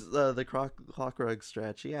clockwork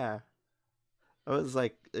stretch. Yeah. I was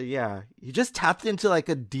like, yeah, you just tapped into like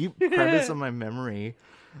a deep crevice of my memory,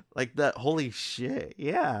 like that. Holy shit,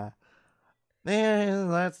 yeah, man,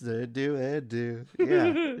 let's do it,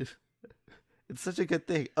 yeah. It's such a good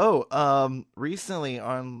thing. Oh, recently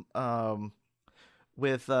on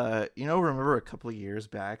with remember a couple of years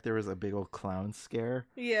back there was a big old clown scare.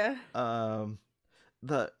 Yeah.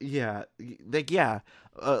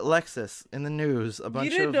 Alexis in the news, a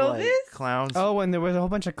bunch of like this? clowns. Oh, and there was a whole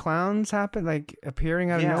bunch of clowns like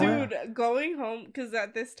appearing out of nowhere. Dude, going home, because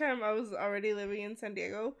at this time I was already living in San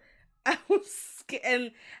Diego. I was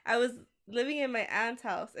living in my aunt's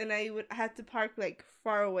house, and I had to park like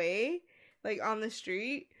far away, like on the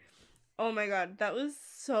street. Oh my god, that was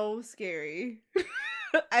so scary.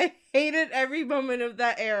 I hated every moment of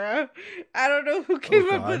that era. I don't know who came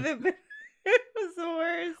up with it, but it was the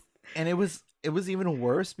worst. And it was even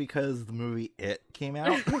worse because the movie It came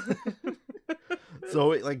out.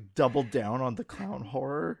 So it like doubled down on the clown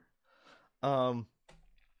horror. But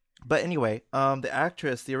anyway,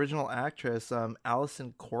 the original actress,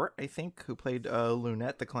 Alison Court, I think, who played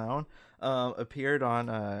Lunette the clown, appeared on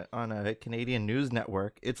a Canadian news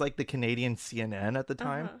network. It's like the Canadian CNN at the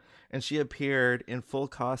time. And she appeared in full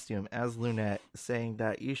costume as Lunette, saying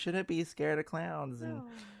that you shouldn't be scared of clowns, and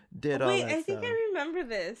did all that stuff. Wait, I think I remember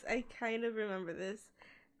this. I kind of remember this.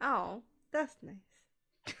 Oh, that's nice.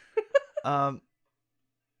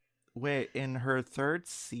 Wait, in her third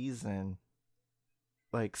season,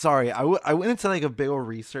 like, sorry, I went into like a big old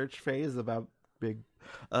research phase about the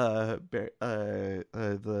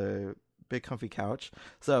Big Comfy Couch.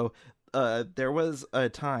 So there was a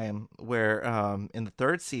time where in the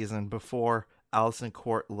third season, before Alison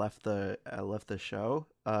Court left the show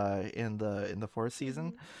in the fourth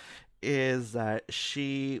season, is that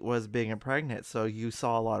she was big and pregnant. So you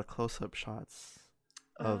saw a lot of close-up shots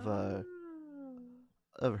of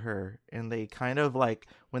her, and they kind of like,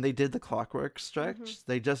 when they did the clockwork stretch,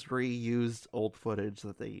 they just reused old footage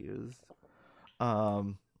that they used,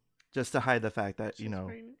 just to hide the fact that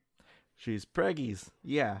she's preggies.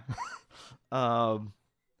 Yeah.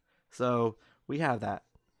 So we have that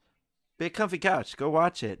Big Comfy Couch. Go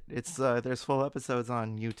watch it. It's there's full episodes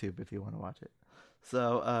on YouTube if you want to watch it.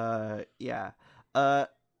 So yeah.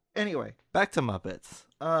 Anyway, back to Muppets.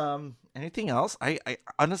 Anything else? I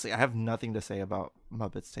honestly, I have nothing to say about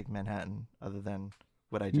Muppets Take Manhattan other than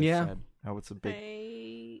what I just said. How it's a big.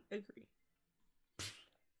 I agree.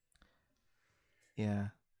 Yeah.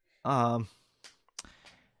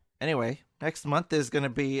 Anyway, next month is gonna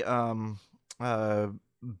be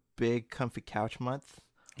Big Comfy Couch month.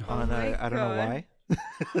 I don't know why.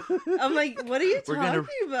 I'm like, what are you talking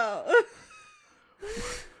about?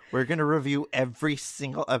 We're going to review every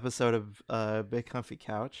single episode of Big Comfy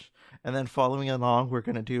Couch. And then following along, we're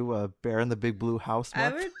going to do Bear in the Big Blue House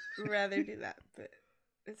month. I would rather do that, but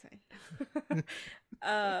it's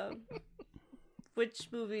fine. Which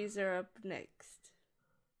movies are up next?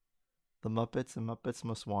 The Muppets and Muppets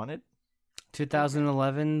Most Wanted.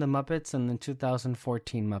 2011, The Muppets, and then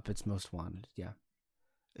 2014, Muppets Most Wanted. Yeah.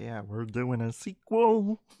 Yeah, we're doing a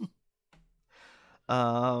sequel.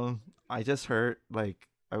 I just heard, like,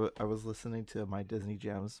 I was listening to my Disney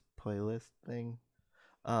Jams playlist thing,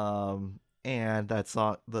 and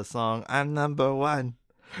the song "I'm Number One"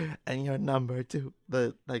 and "You're Number Two."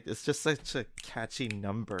 It's just such a catchy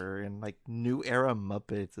number, and like new era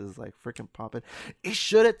Muppets is like freaking popping. It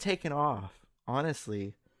should have taken off,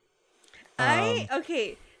 honestly.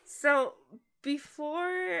 So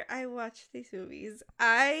before I watched these movies,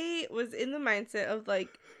 I was in the mindset of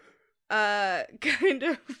like, kind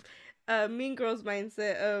of. Mean Girls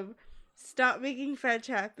mindset of stop making fetch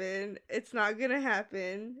happen. It's not gonna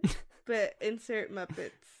happen. But insert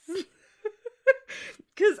Muppets.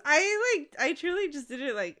 Cause I truly just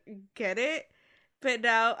didn't like get it. But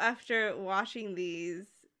now after watching these,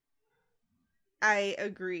 I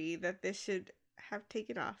agree that this should have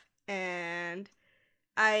taken off. And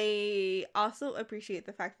I also appreciate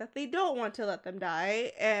the fact that they don't want to let them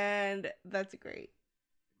die, and that's great.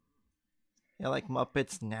 like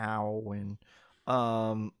Muppets Now, and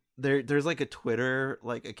there's like a Twitter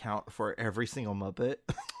like account for every single Muppet.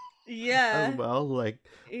 Yeah. As well, like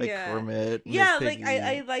Kermit, Miss Yeah, Piggy. like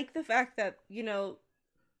I like the fact that, you know,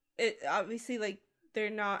 it obviously like they're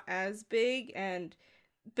not as big,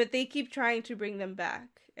 but they keep trying to bring them back,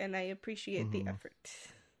 and I appreciate the effort.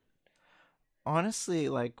 Honestly,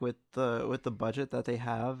 like with the budget that they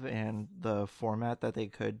have and the format that they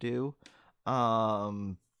could do,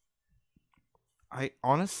 I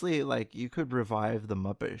honestly like you could revive the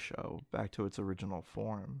Muppet Show back to its original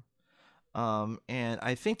form. And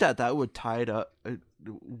I think that would tie it up.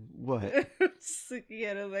 What? Just looking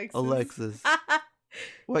at Alexis. Alexis.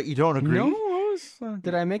 What, you don't agree? No,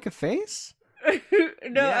 did I make a face?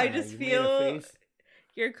 No, Yeah, I just you feel made a face.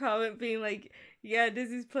 your comment being like, yeah,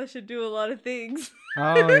 Disney Plus should do a lot of things.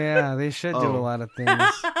 Oh yeah, they should do a Oh. lot of things.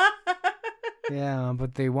 Yeah,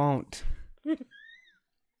 but they won't.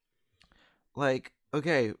 Like,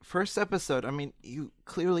 okay, first episode. I mean, you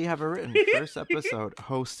clearly have it written. First episode,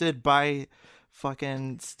 hosted by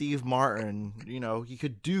fucking Steve Martin. You know, you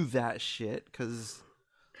could do that shit because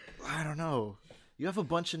I don't know. You have a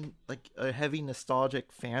bunch of like a heavy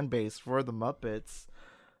nostalgic fan base for the Muppets.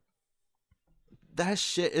 That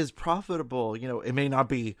shit is profitable. You know, it may not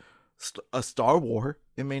be a Star Wars,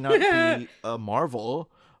 it may not be a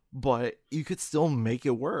Marvel, but you could still make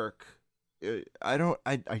it work. I don't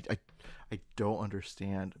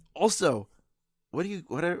understand. Also, what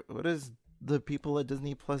is the people at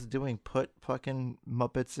Disney Plus doing? Put fucking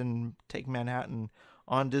Muppets and Take Manhattan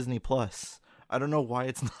on Disney Plus. I don't know why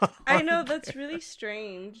it's not. I know, that's really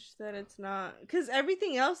strange that it's not, because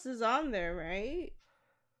everything else is on there, right?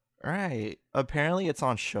 Right. Apparently, it's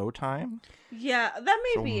on Showtime. Yeah, that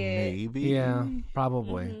may So be it. maybe. Yeah,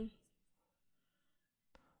 probably. Mhm.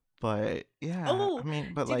 But yeah, Oh, I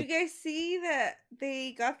mean, but did like, you guys see that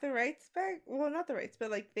they got the rights back? Well, not the rights,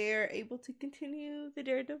 but like they're able to continue the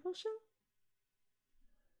Daredevil show.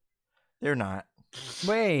 they're not.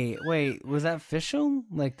 Wait, was that official?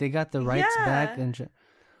 Like they got the rights back Yeah. and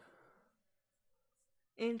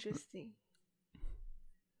Interesting.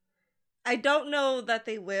 I don't know that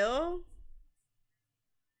they will,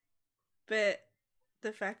 but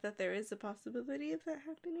the fact that there is a possibility of that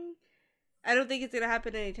happening, I don't think it's gonna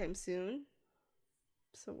happen anytime soon.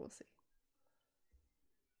 So we'll see.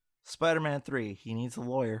 Spider-Man 3. He needs a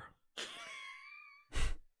lawyer.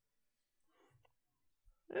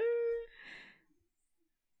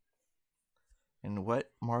 And what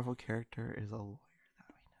Marvel character is a lawyer that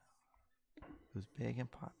we know? Who's big and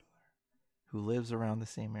popular? Who lives around the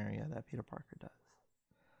same area that Peter Parker does?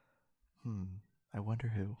 I wonder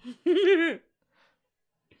who.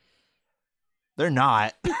 They're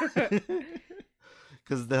not.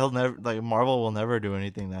 Because they'll never, like, Marvel will never do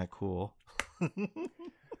anything that cool.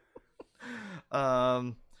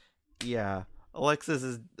 Yeah.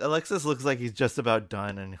 Alexis looks like he's just about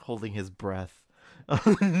done and holding his breath.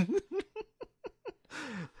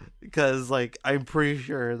 Because like I'm pretty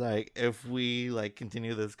sure like if we like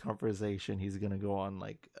continue this conversation, he's gonna go on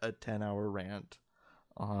like a 10-hour rant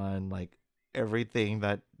on like everything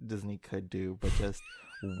that Disney could do but just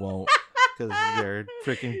won't, because they're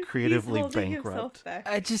freaking creatively He's holding bankrupt. himself back.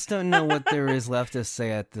 I just don't know what there is left to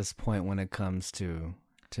say at this point when it comes to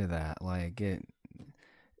that. Like it,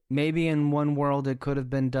 maybe in one world it could have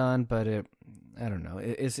been done, but I don't know.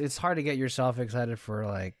 It's hard to get yourself excited for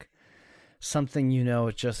like something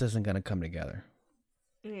it just isn't going to come together.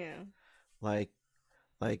 Yeah. Like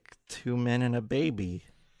two men and a baby,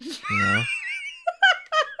 you know?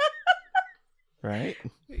 Right?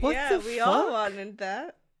 What yeah, the we all fuck? wanted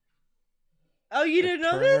that. Oh, you didn't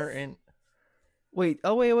know Turner this? and Wait.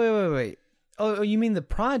 Oh, you mean the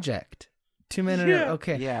project? 2 minutes. Yeah.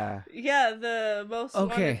 Okay. yeah, Yeah, the most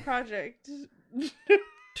Okay. wanted project.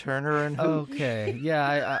 Turner and Hooch. Okay.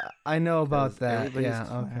 Yeah, I know about 'Cause that. everybody's Yeah.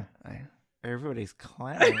 cla- Okay. Everybody's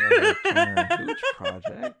clowning over Turner and Hooch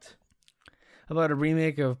project. About a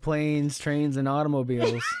remake of Planes, Trains, and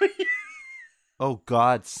Automobiles. Oh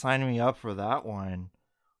God, sign me up for that one.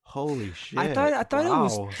 Holy shit! I thought it Wow.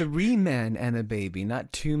 was 3 men and a baby,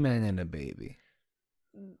 not 2 men and a baby.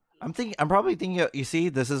 I'm probably thinking of, you see,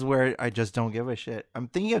 this is where I just don't give a shit. I'm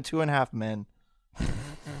thinking of 2.5 Men.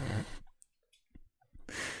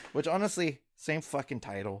 Which honestly, same fucking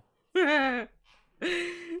title.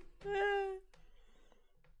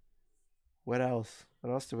 What else?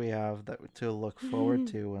 What else do we have to look forward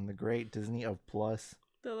to in the great Disney of Plus?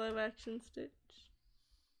 The live action Stitch.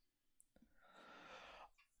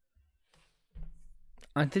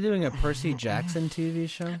 Aren't they doing a Percy Jackson TV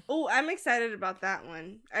show? Oh, I'm excited about that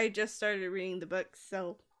one. I just started reading the books,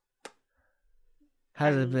 so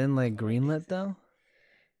Has it been like greenlit though?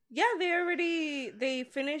 Yeah, they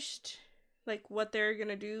finished like what they're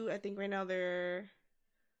gonna do. I think right now they're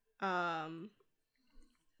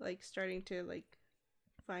like starting to like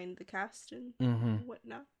find the cast and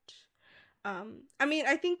whatnot. I mean,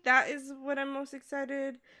 I think that is what I'm most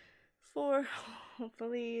excited for.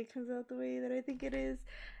 Hopefully it comes out the way that I think it is.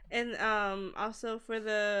 And also for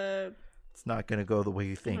the It's not gonna go the way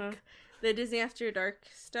you think. The Disney After Dark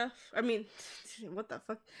stuff. I mean, what the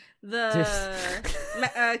fuck?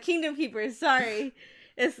 The Kingdom Keepers, sorry.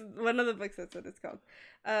 It's one of the books, that's what it's called.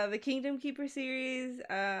 The Kingdom Keeper series.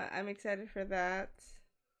 I'm excited for that.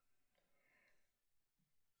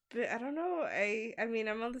 But I don't know. I mean,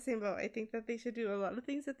 I'm on the same boat. I think that they should do a lot of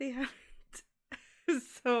things that they haven't.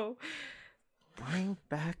 So bring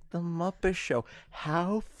back the Muppet Show.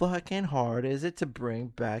 How fucking hard is it to bring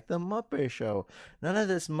back the Muppet Show? None of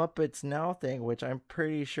this Muppets Now thing, which I'm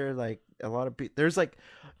pretty sure like a lot of people, there's like,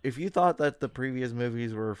 if you thought that the previous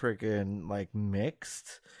movies were freaking like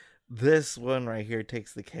mixed, this one right here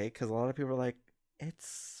takes the cake, because a lot of people are like,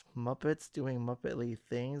 it's Muppets doing Muppetly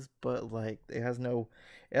things, but like it has no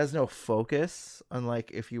focus.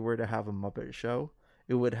 Unlike if you were to have a Muppet Show,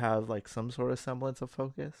 it would have like some sort of semblance of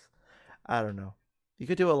focus. I don't know. You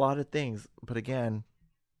could do a lot of things, but again,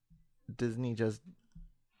 Disney just,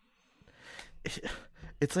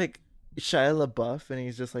 it's like Shia LaBeouf, and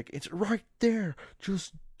he's just like, it's right there,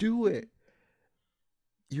 just do it.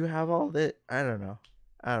 You have all that. I don't know.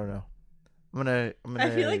 I'm gonna I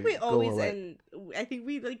feel like we always end. I think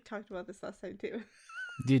we like talked about this last time too.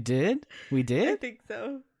 You did? We did? I think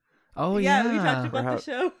so. Oh yeah. We talked about the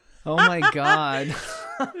show. Oh my god.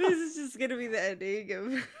 This is just gonna be the ending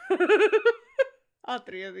of all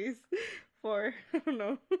three of these. 4. I don't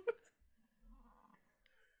know.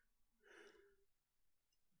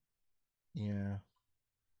 Yeah.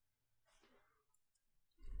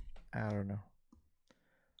 I don't know.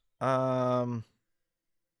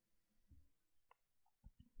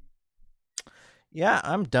 Yeah,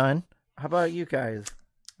 I'm done. How about you guys?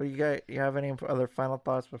 What do you guys? You have any other final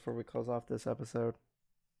thoughts before we close off this episode?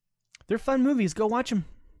 They're fun movies. Go watch them.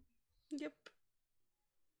 Yep.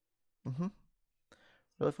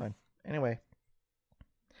 Really fun. Anyway,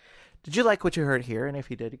 did you like what you heard here? And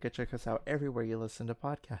if you did, you could check us out everywhere you listen to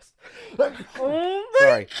podcasts. Oh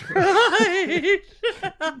my Sorry.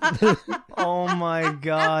 Oh my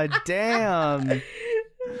god! Damn.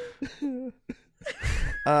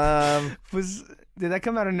 Did that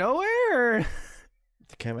come out of nowhere? Or?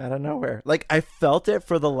 It came out of nowhere. Like I felt it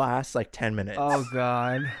for the last like 10 minutes. Oh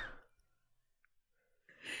god.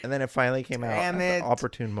 And then it finally came out at the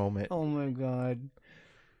opportune moment. Oh my god.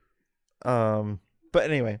 But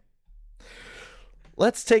anyway,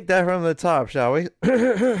 let's take that from the top, shall we?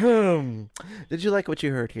 Did you like what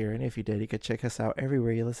you heard here? And if you did, you could check us out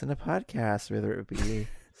everywhere you listen to podcasts, whether it be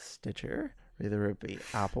Stitcher, whether it be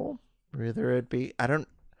Apple, whether it be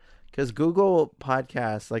because Google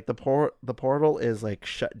Podcasts, like the portal is like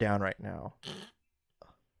shut down right now.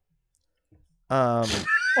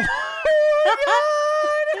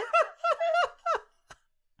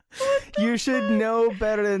 You should know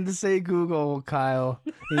better than to say Google, Kyle.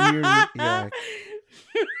 Yeah.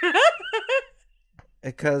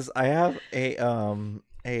 Because I have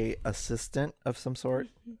a assistant of some sort.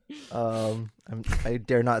 I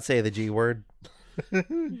dare not say the G word.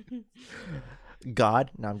 God.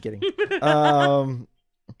 No, I'm kidding.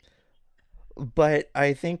 But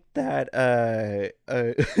I think that a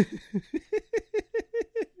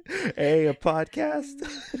podcast.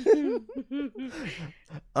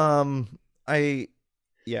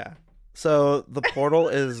 So the portal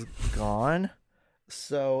is gone.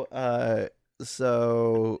 So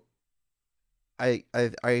I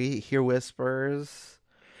hear whispers,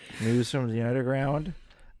 news from the underground,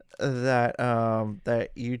 that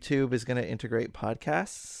that YouTube is going to integrate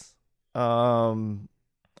podcasts on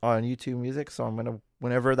YouTube Music. So I'm gonna,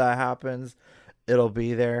 whenever that happens, it'll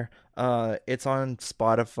be there. It's on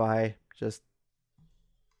Spotify. Just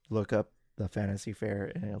look up the Fantasy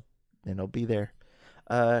Faire and it'll be there.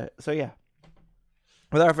 So yeah.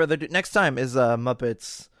 Without further ado, next time is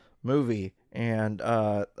Muppets movie and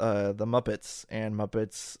the Muppets and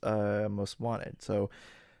Muppets Most Wanted. So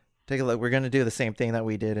take a look. We're gonna do the same thing that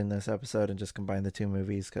we did in this episode and just combine the two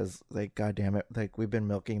movies because, like, goddamn it, like we've been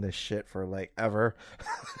milking this shit for like ever.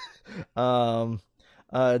 Not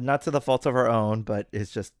to the fault of our own, but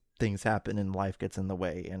it's just things happen and life gets in the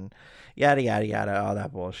way and yada yada yada, all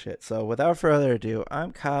that bullshit. So without further ado,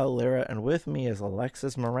 I'm Kyle Lira, and with me is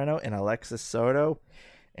Alexis Moreno and Alexis Soto.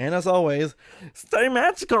 And as always, stay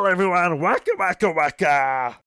magical, everyone. Waka waka waka.